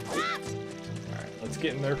 Alright, let's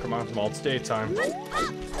get in there. Come on, it's daytime.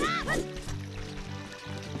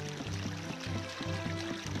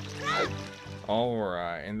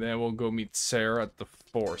 Alright, and then we'll go meet Sarah at the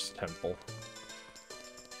Forest Temple.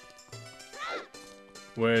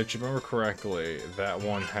 Which, if I remember correctly, that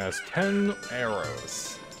one has 10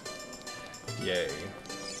 arrows. Yay.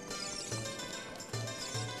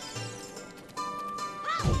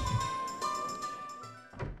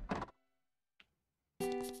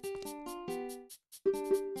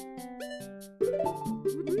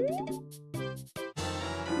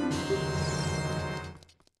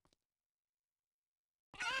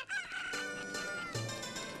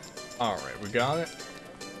 Alright, we got it.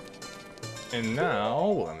 And now,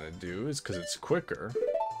 what I'm gonna do is, because it's quicker,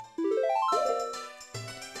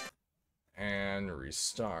 and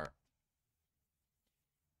restart.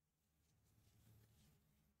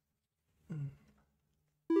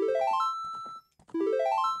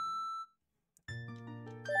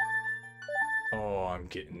 Oh, I'm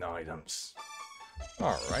getting items.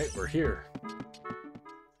 Alright, we're here.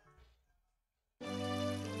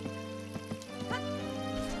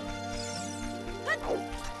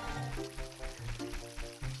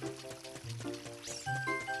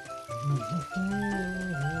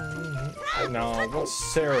 Now, what's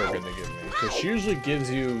Sarah gonna give me? Because she usually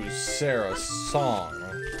gives you Sarah's song.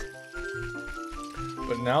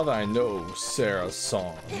 But now that I know Sarah's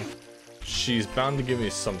song, she's bound to give me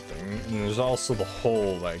something. And there's also the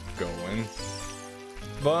hole like going.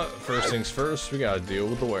 But first things first, we gotta deal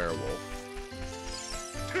with the werewolf.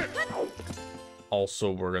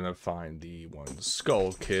 Also, we're gonna find the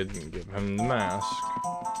Skull Kid and give him the mask.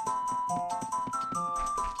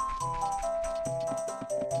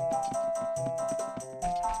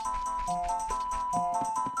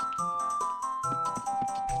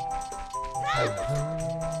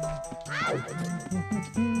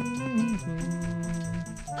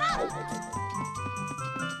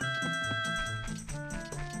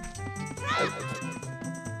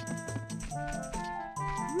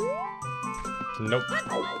 Nope.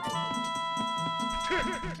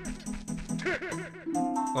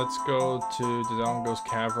 Let's go to Dodongo's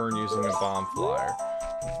cavern using a bomb flyer.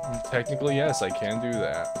 Technically, yes, I can do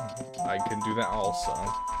that. I can do that also.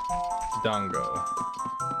 Dodongo.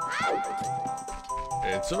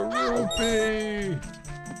 It's a Rupee!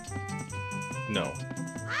 No.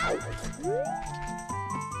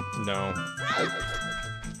 No.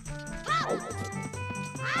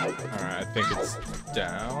 Alright, I think it's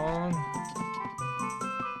down.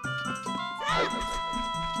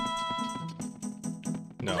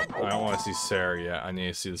 No, I don't want to see Sarah yet. I need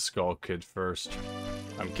to see the Skull Kid first.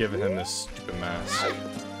 I'm giving him this stupid mask.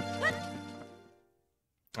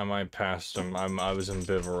 I might pass him. I was in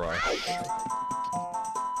Bivarai.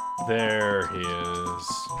 There he is.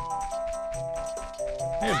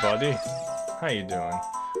 Hey, buddy. How you doing?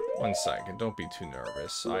 1 second. Don't be too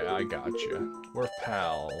nervous. I got you. We're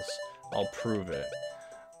pals. I'll prove it.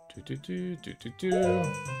 Do.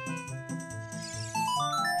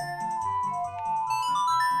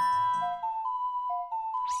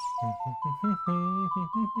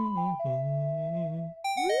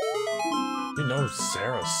 You know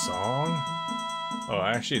Sarah's song? Oh,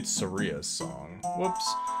 actually it's Saria's song.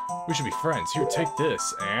 Whoops. We should be friends. Here, take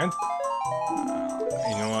this, and...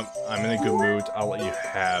 you know what? I'm in a good mood. I'll let you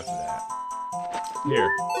have that.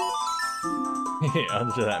 Here.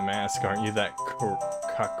 Under that mask, aren't you that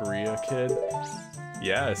Kakuria kid?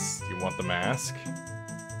 Yes. You want the mask?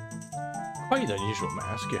 Quite an unusual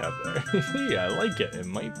mask you have there. Yeah, I like it. It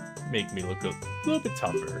might make me look a little bit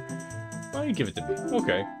tougher. Why don't you give it to me?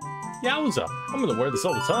 Okay. Yowza, I'm gonna wear this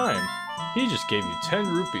all the time. He just gave you 10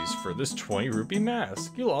 rupees for this 20 rupee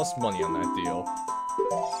mask. You lost money on that deal.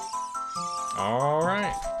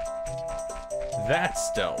 Alright.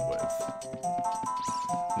 That's dealt with.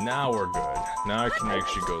 Now we're good. Now I can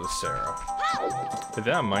actually go to Sarah. But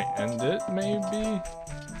that might end it, maybe?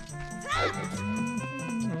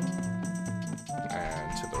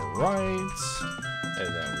 And to the right. And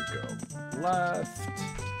then we go left.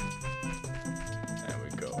 And we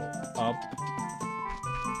go up.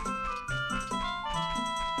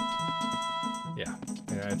 Yeah,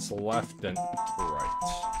 and it's left and right.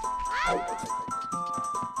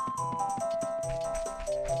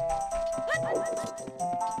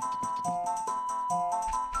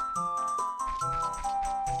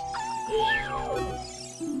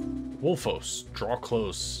 Wolfos, draw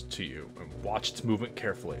close to you and watch its movement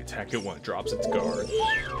carefully. Attack it when it drops its guard.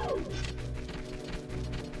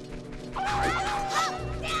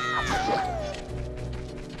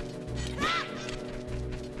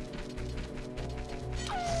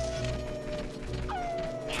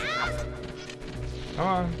 Come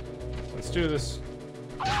on, let's do this.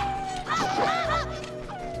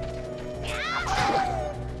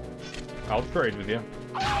 I'll trade with you.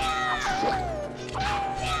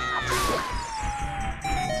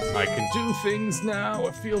 I can do things now,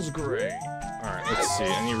 it feels great. Alright, let's see,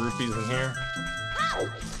 any rupees in here?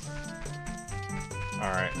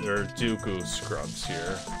 Alright, there are Deku scrubs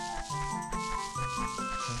here.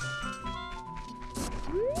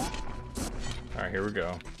 Alright, here we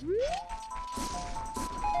go.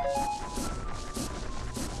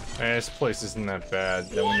 This place isn't that bad,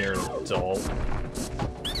 then when you're an adult.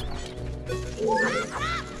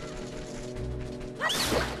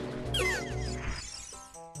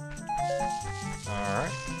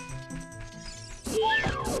 Alright.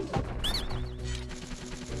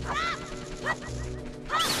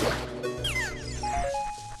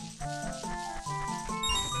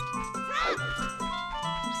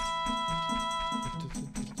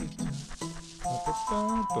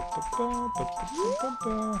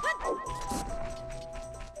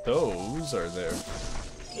 Those are there.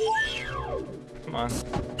 Come on.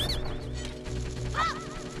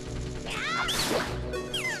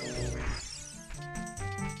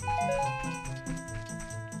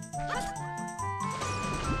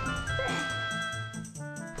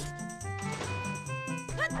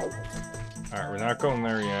 Alright, we're not going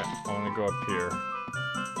there yet. I want to go up here.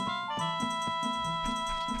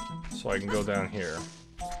 So I can go down here.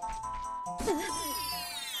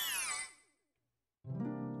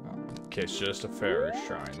 Okay, it's just a fairy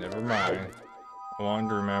shrine. Never mind. I wanted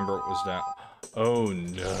to remember what was down. Oh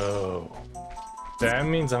no. That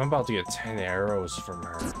means I'm about to get 10 arrows from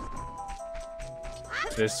her.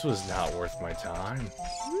 This was not worth my time.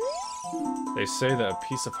 They say that a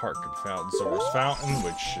piece of heart can be found at Zora's Fountain,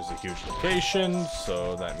 which is a huge location,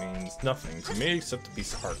 so that means nothing to me except a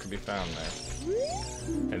piece of heart can be found there.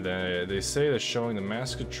 And then they say that showing the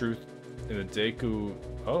Mask of Truth in the Deku...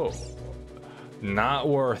 Oh. Not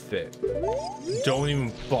worth it. Don't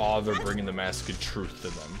even bother bringing the Mask of Truth to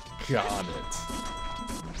them. Got it.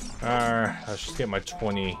 Alright, let's just get my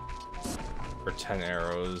 20 or 10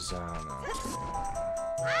 arrows. I don't know.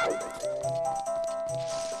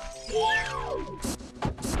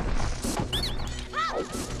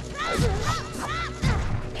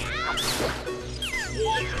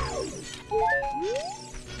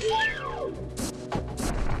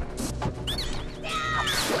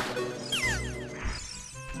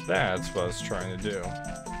 That's what I was trying to do.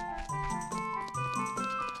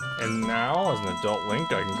 And now, as an adult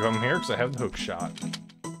Link, I can come here because I have the hook shot.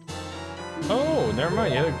 Oh, never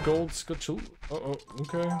mind. You had a gold scutchel. Uh-oh,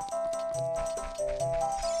 okay.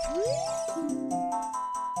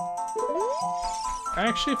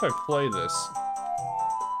 Actually, if I play this...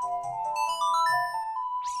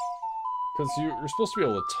 Because you're supposed to be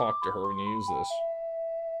able to talk to her when you use this.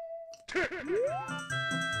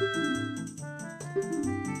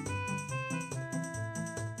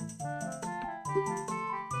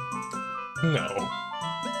 No.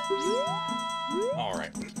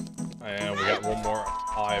 Alright. And we got one more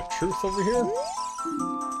Eye of Truth over here.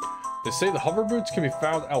 They say the hover boots can be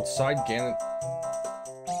found outside Ganon.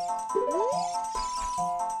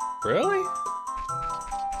 Really?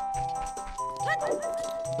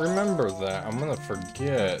 Remember that. I'm gonna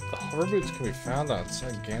forget. The hover boots can be found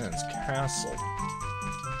outside Ganon's castle.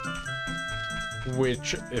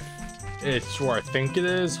 Which, if it's where I think it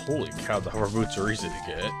is, holy cow, the hover boots are easy to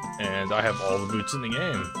get. And I have all the boots in the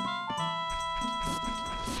game.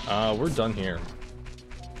 We're done here.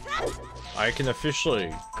 I can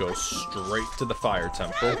officially go straight to the Fire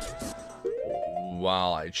Temple.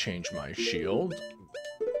 while I change my shield.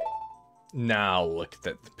 Now look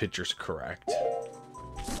that the picture's correct.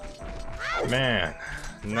 Man,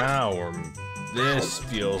 this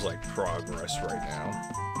feels like progress right now.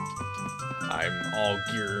 I'm all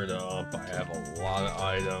geared up, I have a lot of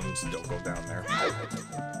items. Don't go down there.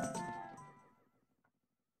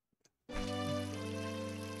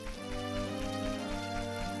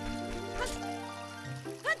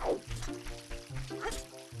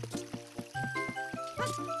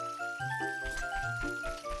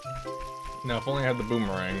 Now, if only I had the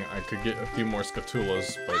boomerang, I could get a few more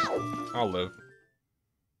scatulas, but I'll live.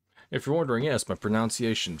 If you're wondering, yes, my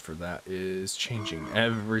pronunciation for that is changing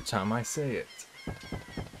every time I say it.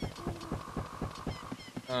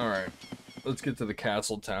 Alright, let's get to the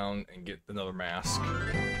castle town and get another mask.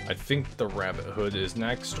 I think the rabbit hood is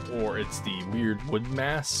next, or it's the weird wood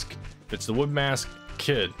mask. If it's the wood mask,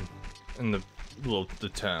 kid in the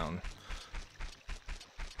town.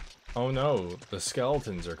 Oh no, the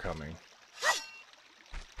skeletons are coming.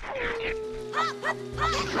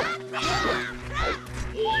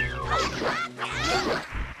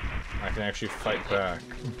 I can actually fight back.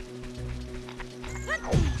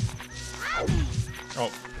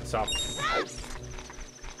 Oh, stop.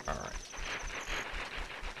 Alright.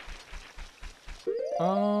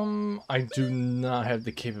 I do not have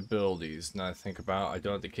the capabilities. Now I think about it, I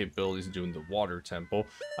don't have the capabilities of doing the water temple.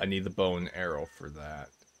 I need the bow and arrow for that.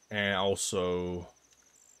 And also,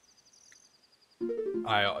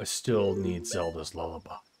 I still need Zelda's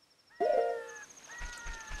lullaby.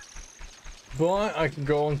 But I can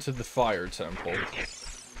go into the fire temple.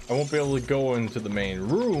 I won't be able to go into the main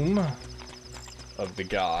room of the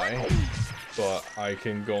guy, but I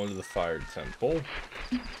can go into the fire temple.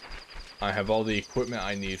 I have all the equipment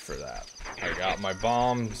I need for that. I got my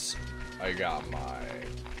bombs, I got my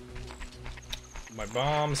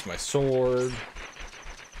bombs, my sword.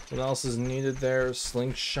 What else is needed there?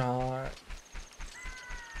 Slingshot.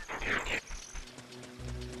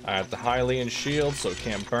 I have the Hylian shield so it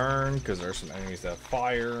can't burn because there's some enemies that have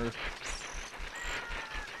fire.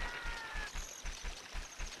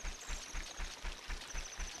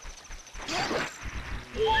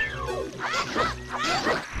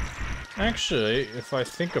 Actually, if I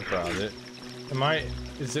think about it,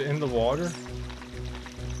 is it in the water?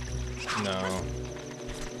 No.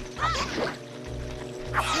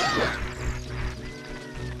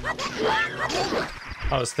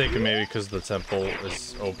 I was thinking maybe because the temple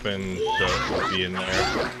is open, they'll be in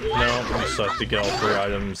there. No, we just have to get all 3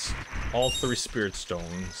 items, all 3 spirit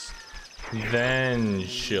stones. Then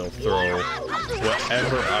she'll throw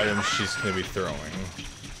whatever items she's gonna be throwing.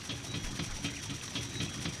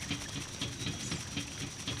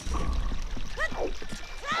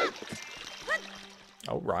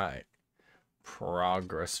 Alright.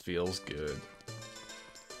 Progress feels good.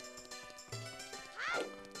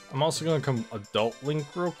 I'm also gonna come Adult Link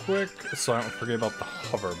real quick, so I don't forget about the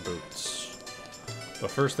hover boots.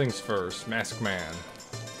 But first things first, Masked Man.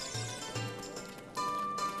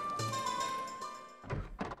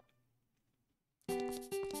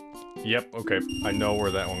 Yep, okay, I know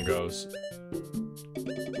where that one goes.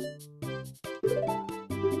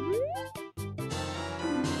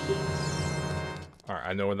 Alright,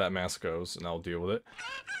 I know where that mask goes, and I'll deal with it.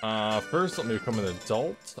 First, let me become an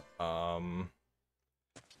adult.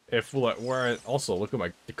 Also, look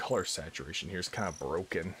at the color saturation here is kind of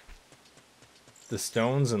broken. The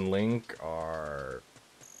stones in Link are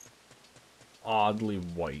oddly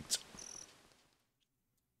white.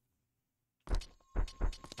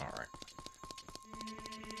 Alright.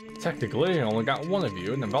 Technically, I only got one of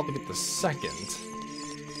you, and I'm about to get the second.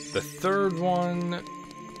 The third one,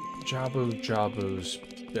 Jabu's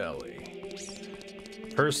belly.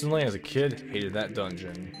 Personally, as a kid, hated that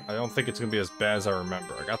dungeon. I don't think it's gonna be as bad as I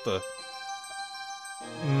remember. I got the...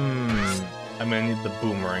 I'm gonna need the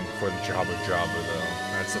boomerang for the Jabu though.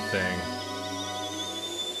 That's the thing.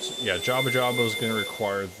 So, yeah, Jabu's gonna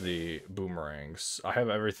require the boomerangs. I have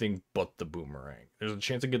everything but the boomerang. There's a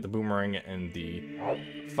chance to get the boomerang in the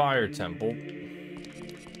fire temple.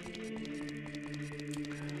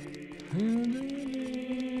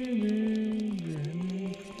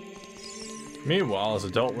 Meanwhile, as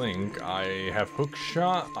Adult Link, I have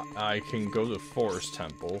Hookshot, I can go to Forest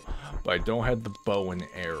Temple, but I don't have the bow and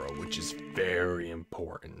arrow, which is very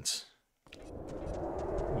important.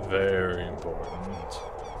 Very important.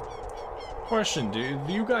 Question, do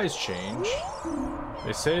you guys change?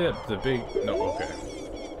 They say that the big... No, okay.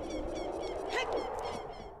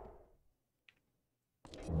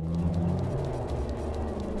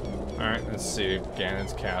 Alright, let's see,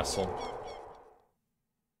 Ganon's castle.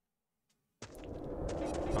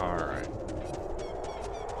 Alright.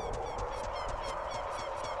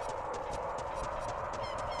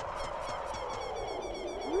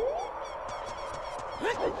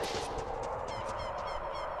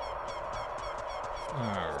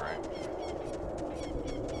 Alright.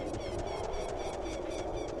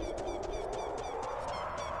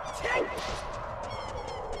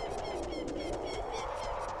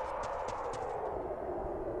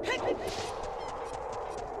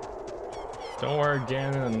 Don't worry,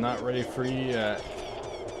 Ganon, I'm not ready for you yet.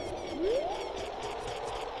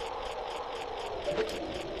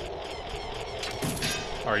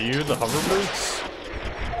 Are you the hover boots?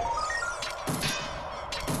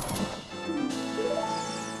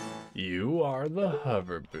 You are the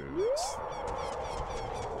hover boots.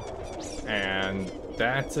 And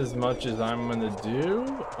that's as much as I'm gonna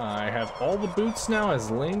do. I have all the boots now as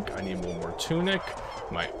Link. I need one more tunic,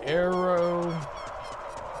 my arrow,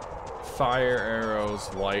 fire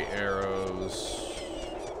arrows, light arrows.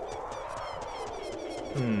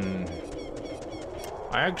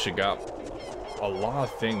 I actually got a lot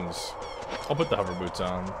of things. I'll put the hover boots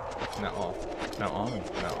on. Now off. Now on.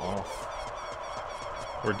 Now off.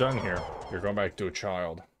 We're done here. You're going back to a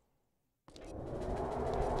child.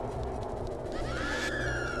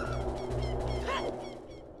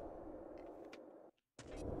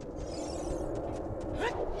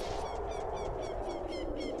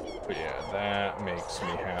 But yeah, that makes me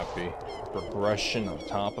happy. Progression on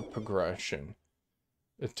top of progression.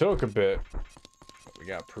 It took a bit, but we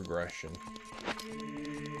got progression.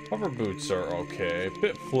 Hover boots are okay. A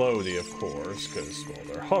bit floaty, of course, because, well,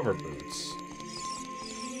 they're hover boots.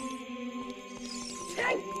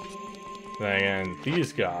 Then again,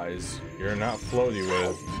 these guys, you're not floaty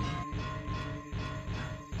with.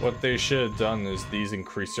 What they should have done is these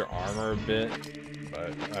increase their armor a bit,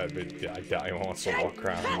 but I doubt he wants to walk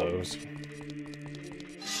around in those.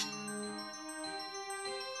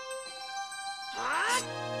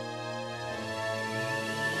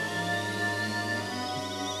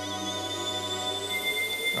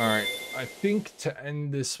 Alright, I think to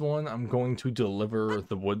end this one, I'm going to deliver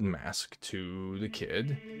the wooden mask to the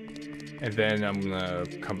kid. And then I'm gonna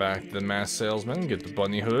come back to the mask salesman, get the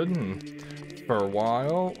bunny hood, and for a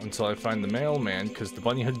while, until I find the mailman, because the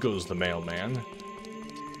bunny hood goes to the mailman.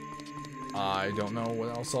 I don't know what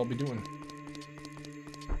else I'll be doing.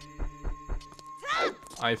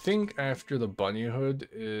 I think after the bunny hood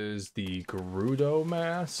is the Gerudo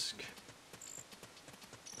mask.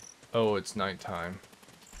 Oh, it's nighttime.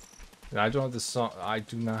 And I don't have the song. I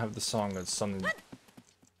do not have the song of Sun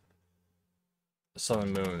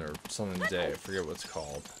and Moon or Sun and Day. I forget what it's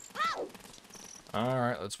called. All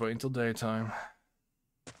right, let's wait until daytime.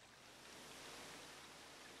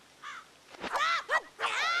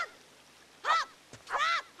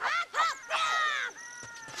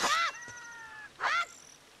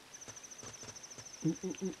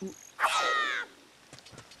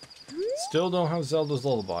 Still don't have Zelda's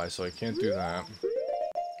Lullaby, so I can't do that.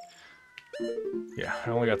 Yeah, I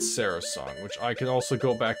only got Sarah's song, which I can also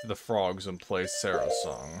go back to the frogs and play Sarah's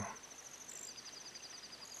song.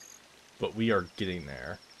 But we are getting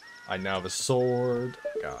there. I now have a sword,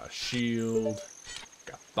 got a shield,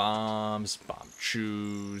 got bombs, bomb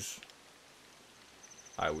shoes.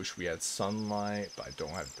 I wish we had sunlight, but I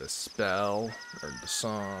don't have the spell or the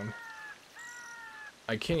song.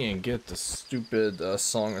 I can't even get the stupid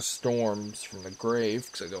Song of Storms from the grave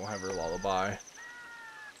because I don't have her lullaby.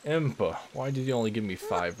 Impa, why did you only give me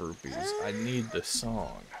 5 rupees? I need the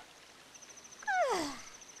song.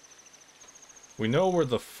 We know where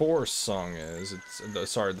the Force song is. It's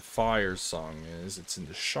sorry, the Fire song is. It's in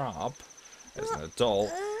the shop. As an adult,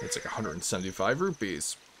 it's like 175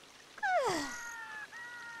 rupees.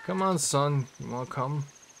 Come on, son. You wanna come?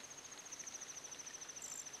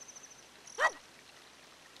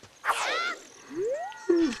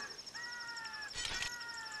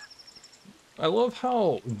 I love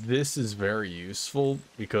how this is very useful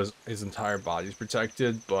because his entire body's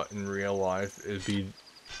protected, but in real life it'd be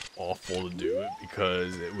awful to do it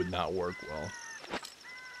because it would not work well.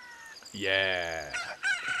 Yeah.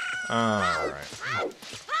 Alright.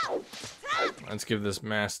 Let's give this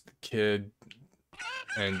mask to the kid.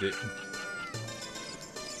 End it.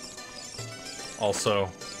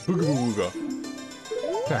 Also, booga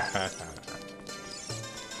booga.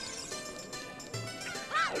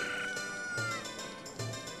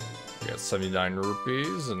 Got 79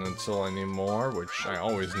 rupees, and until I need more, which I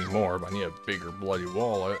always need more, but I need a bigger bloody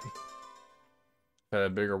wallet. If I had a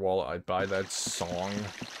bigger wallet, I'd buy that song.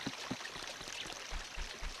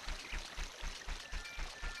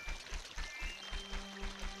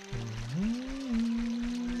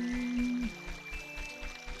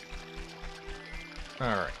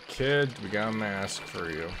 Alright, kid, we got a mask for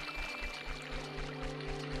you.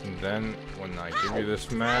 And then, when I give you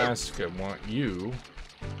this mask, I want you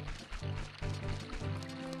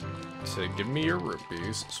said, give me your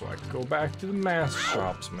rupees so I can go back to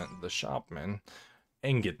the shopman,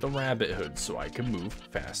 and get the rabbit hood so I can move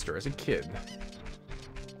faster as a kid.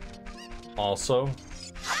 Also,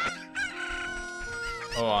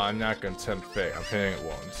 oh, I'm not gonna tempt fate. I'm hitting it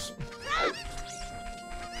once.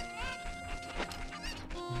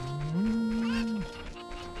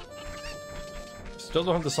 Still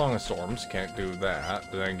don't have the Song of Storms, can't do that.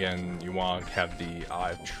 But then again, you want to have the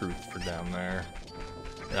Eye of Truth for down there.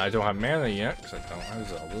 And I don't have mana yet, because I don't have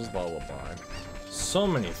Zelda's Lullaby. So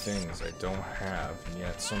many things I don't have, and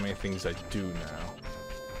yet so many things I do now.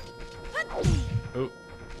 Oh.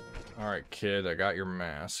 Alright, kid, I got your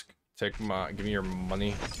mask. Give me your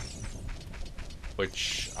money.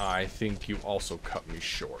 Which I think you also cut me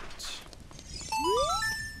short.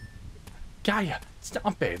 Gaia! It's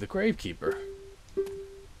Stompe, the Gravekeeper.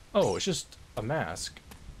 Oh, it's just a mask.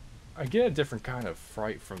 I get a different kind of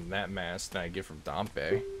fright from that mask than I get from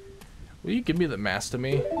Dompe. Will you give me the mask to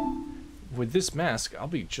me? With this mask, I'll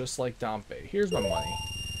be just like Dompe. Here's my money.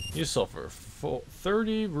 You sell for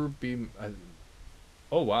 30 rupee.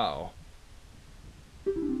 Oh, wow.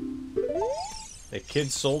 The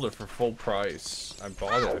kid sold it for full price. I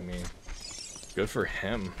bought it, I mean. Good for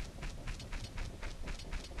him.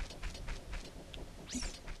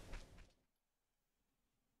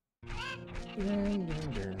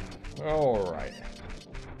 Alright.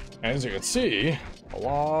 As you can see, a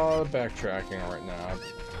lot of backtracking right now.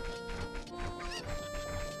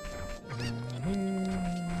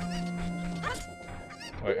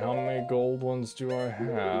 Wait, how many gold ones do I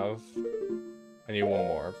have? I need one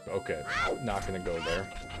more. Okay, not gonna go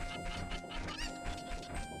there.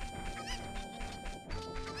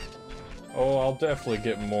 Oh, I'll definitely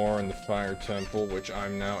get more in the Fire Temple, which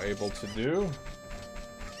I'm now able to do.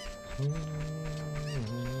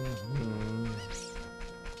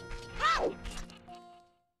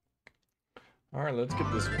 Alright, let's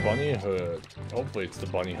get this bunny hood. Hopefully it's the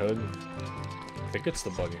bunny hood. I think it's the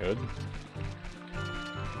bunny hood.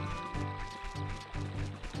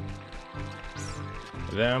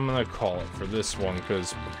 Then I'm gonna call it for this one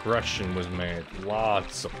because progression was made.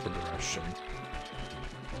 Lots of progression.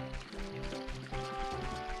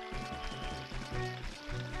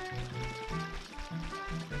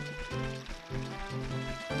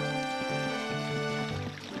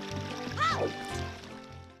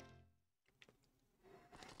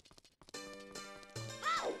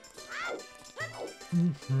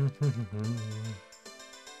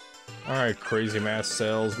 Alright, crazy mask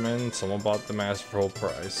salesman. Someone bought the mask for full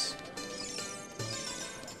price.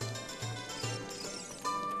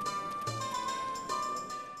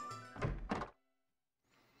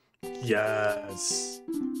 Yes!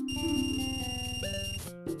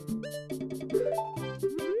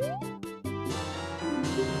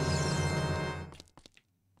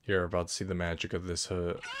 You're about to see the magic of this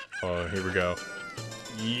hood. Oh, here we go.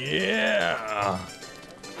 Yeah!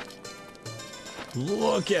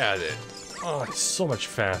 Look at it! Oh, it's so much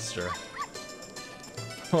faster.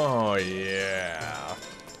 Oh, yeah.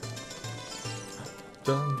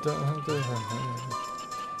 Dun, dun, dun.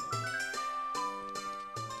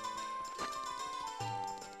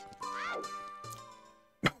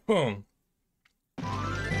 Boom.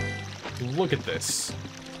 Look at this.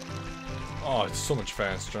 Oh, it's so much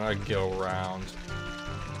faster. I can go around.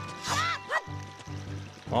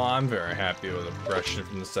 Well, I'm very happy with the progression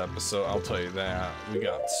from this episode, I'll tell you that. We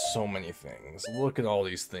got so many things. Look at all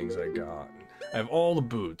these things I got. I have all the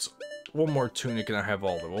boots. One more tunic and I have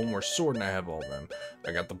all of them. One more sword and I have all of them.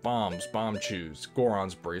 I got the bombs, bomb shoes,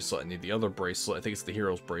 Goron's bracelet. I need the other bracelet. I think it's the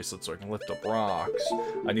hero's bracelet so I can lift up rocks.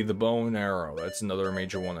 I need the bow and arrow. That's another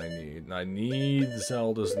major one I need. And I need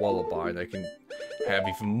Zelda's lullaby and I can have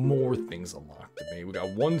even more things unlocked to me. We got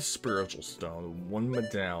one spiritual stone, one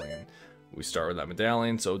medallion. We start with that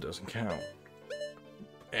medallion, so it doesn't count.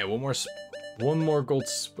 And one more gold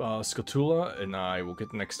scatula, and I will get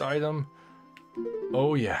the next item.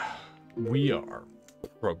 Oh yeah, we are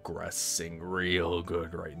progressing real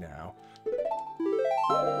good right now.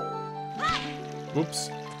 Whoops.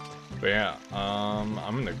 But yeah, I'm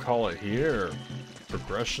gonna call it here.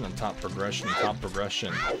 Progression on top progression on top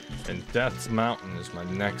progression. And Death's Mountain is my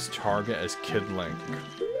next target as Kid Link.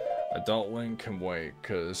 Adult Link can wait,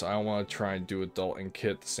 because I want to try and do Adult and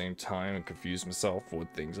Kid at the same time and confuse myself with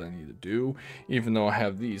things I need to do, even though I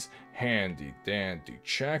have these handy-dandy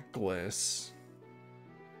checklists.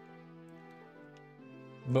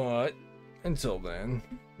 But, until then,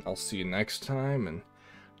 I'll see you next time, and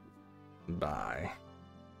bye.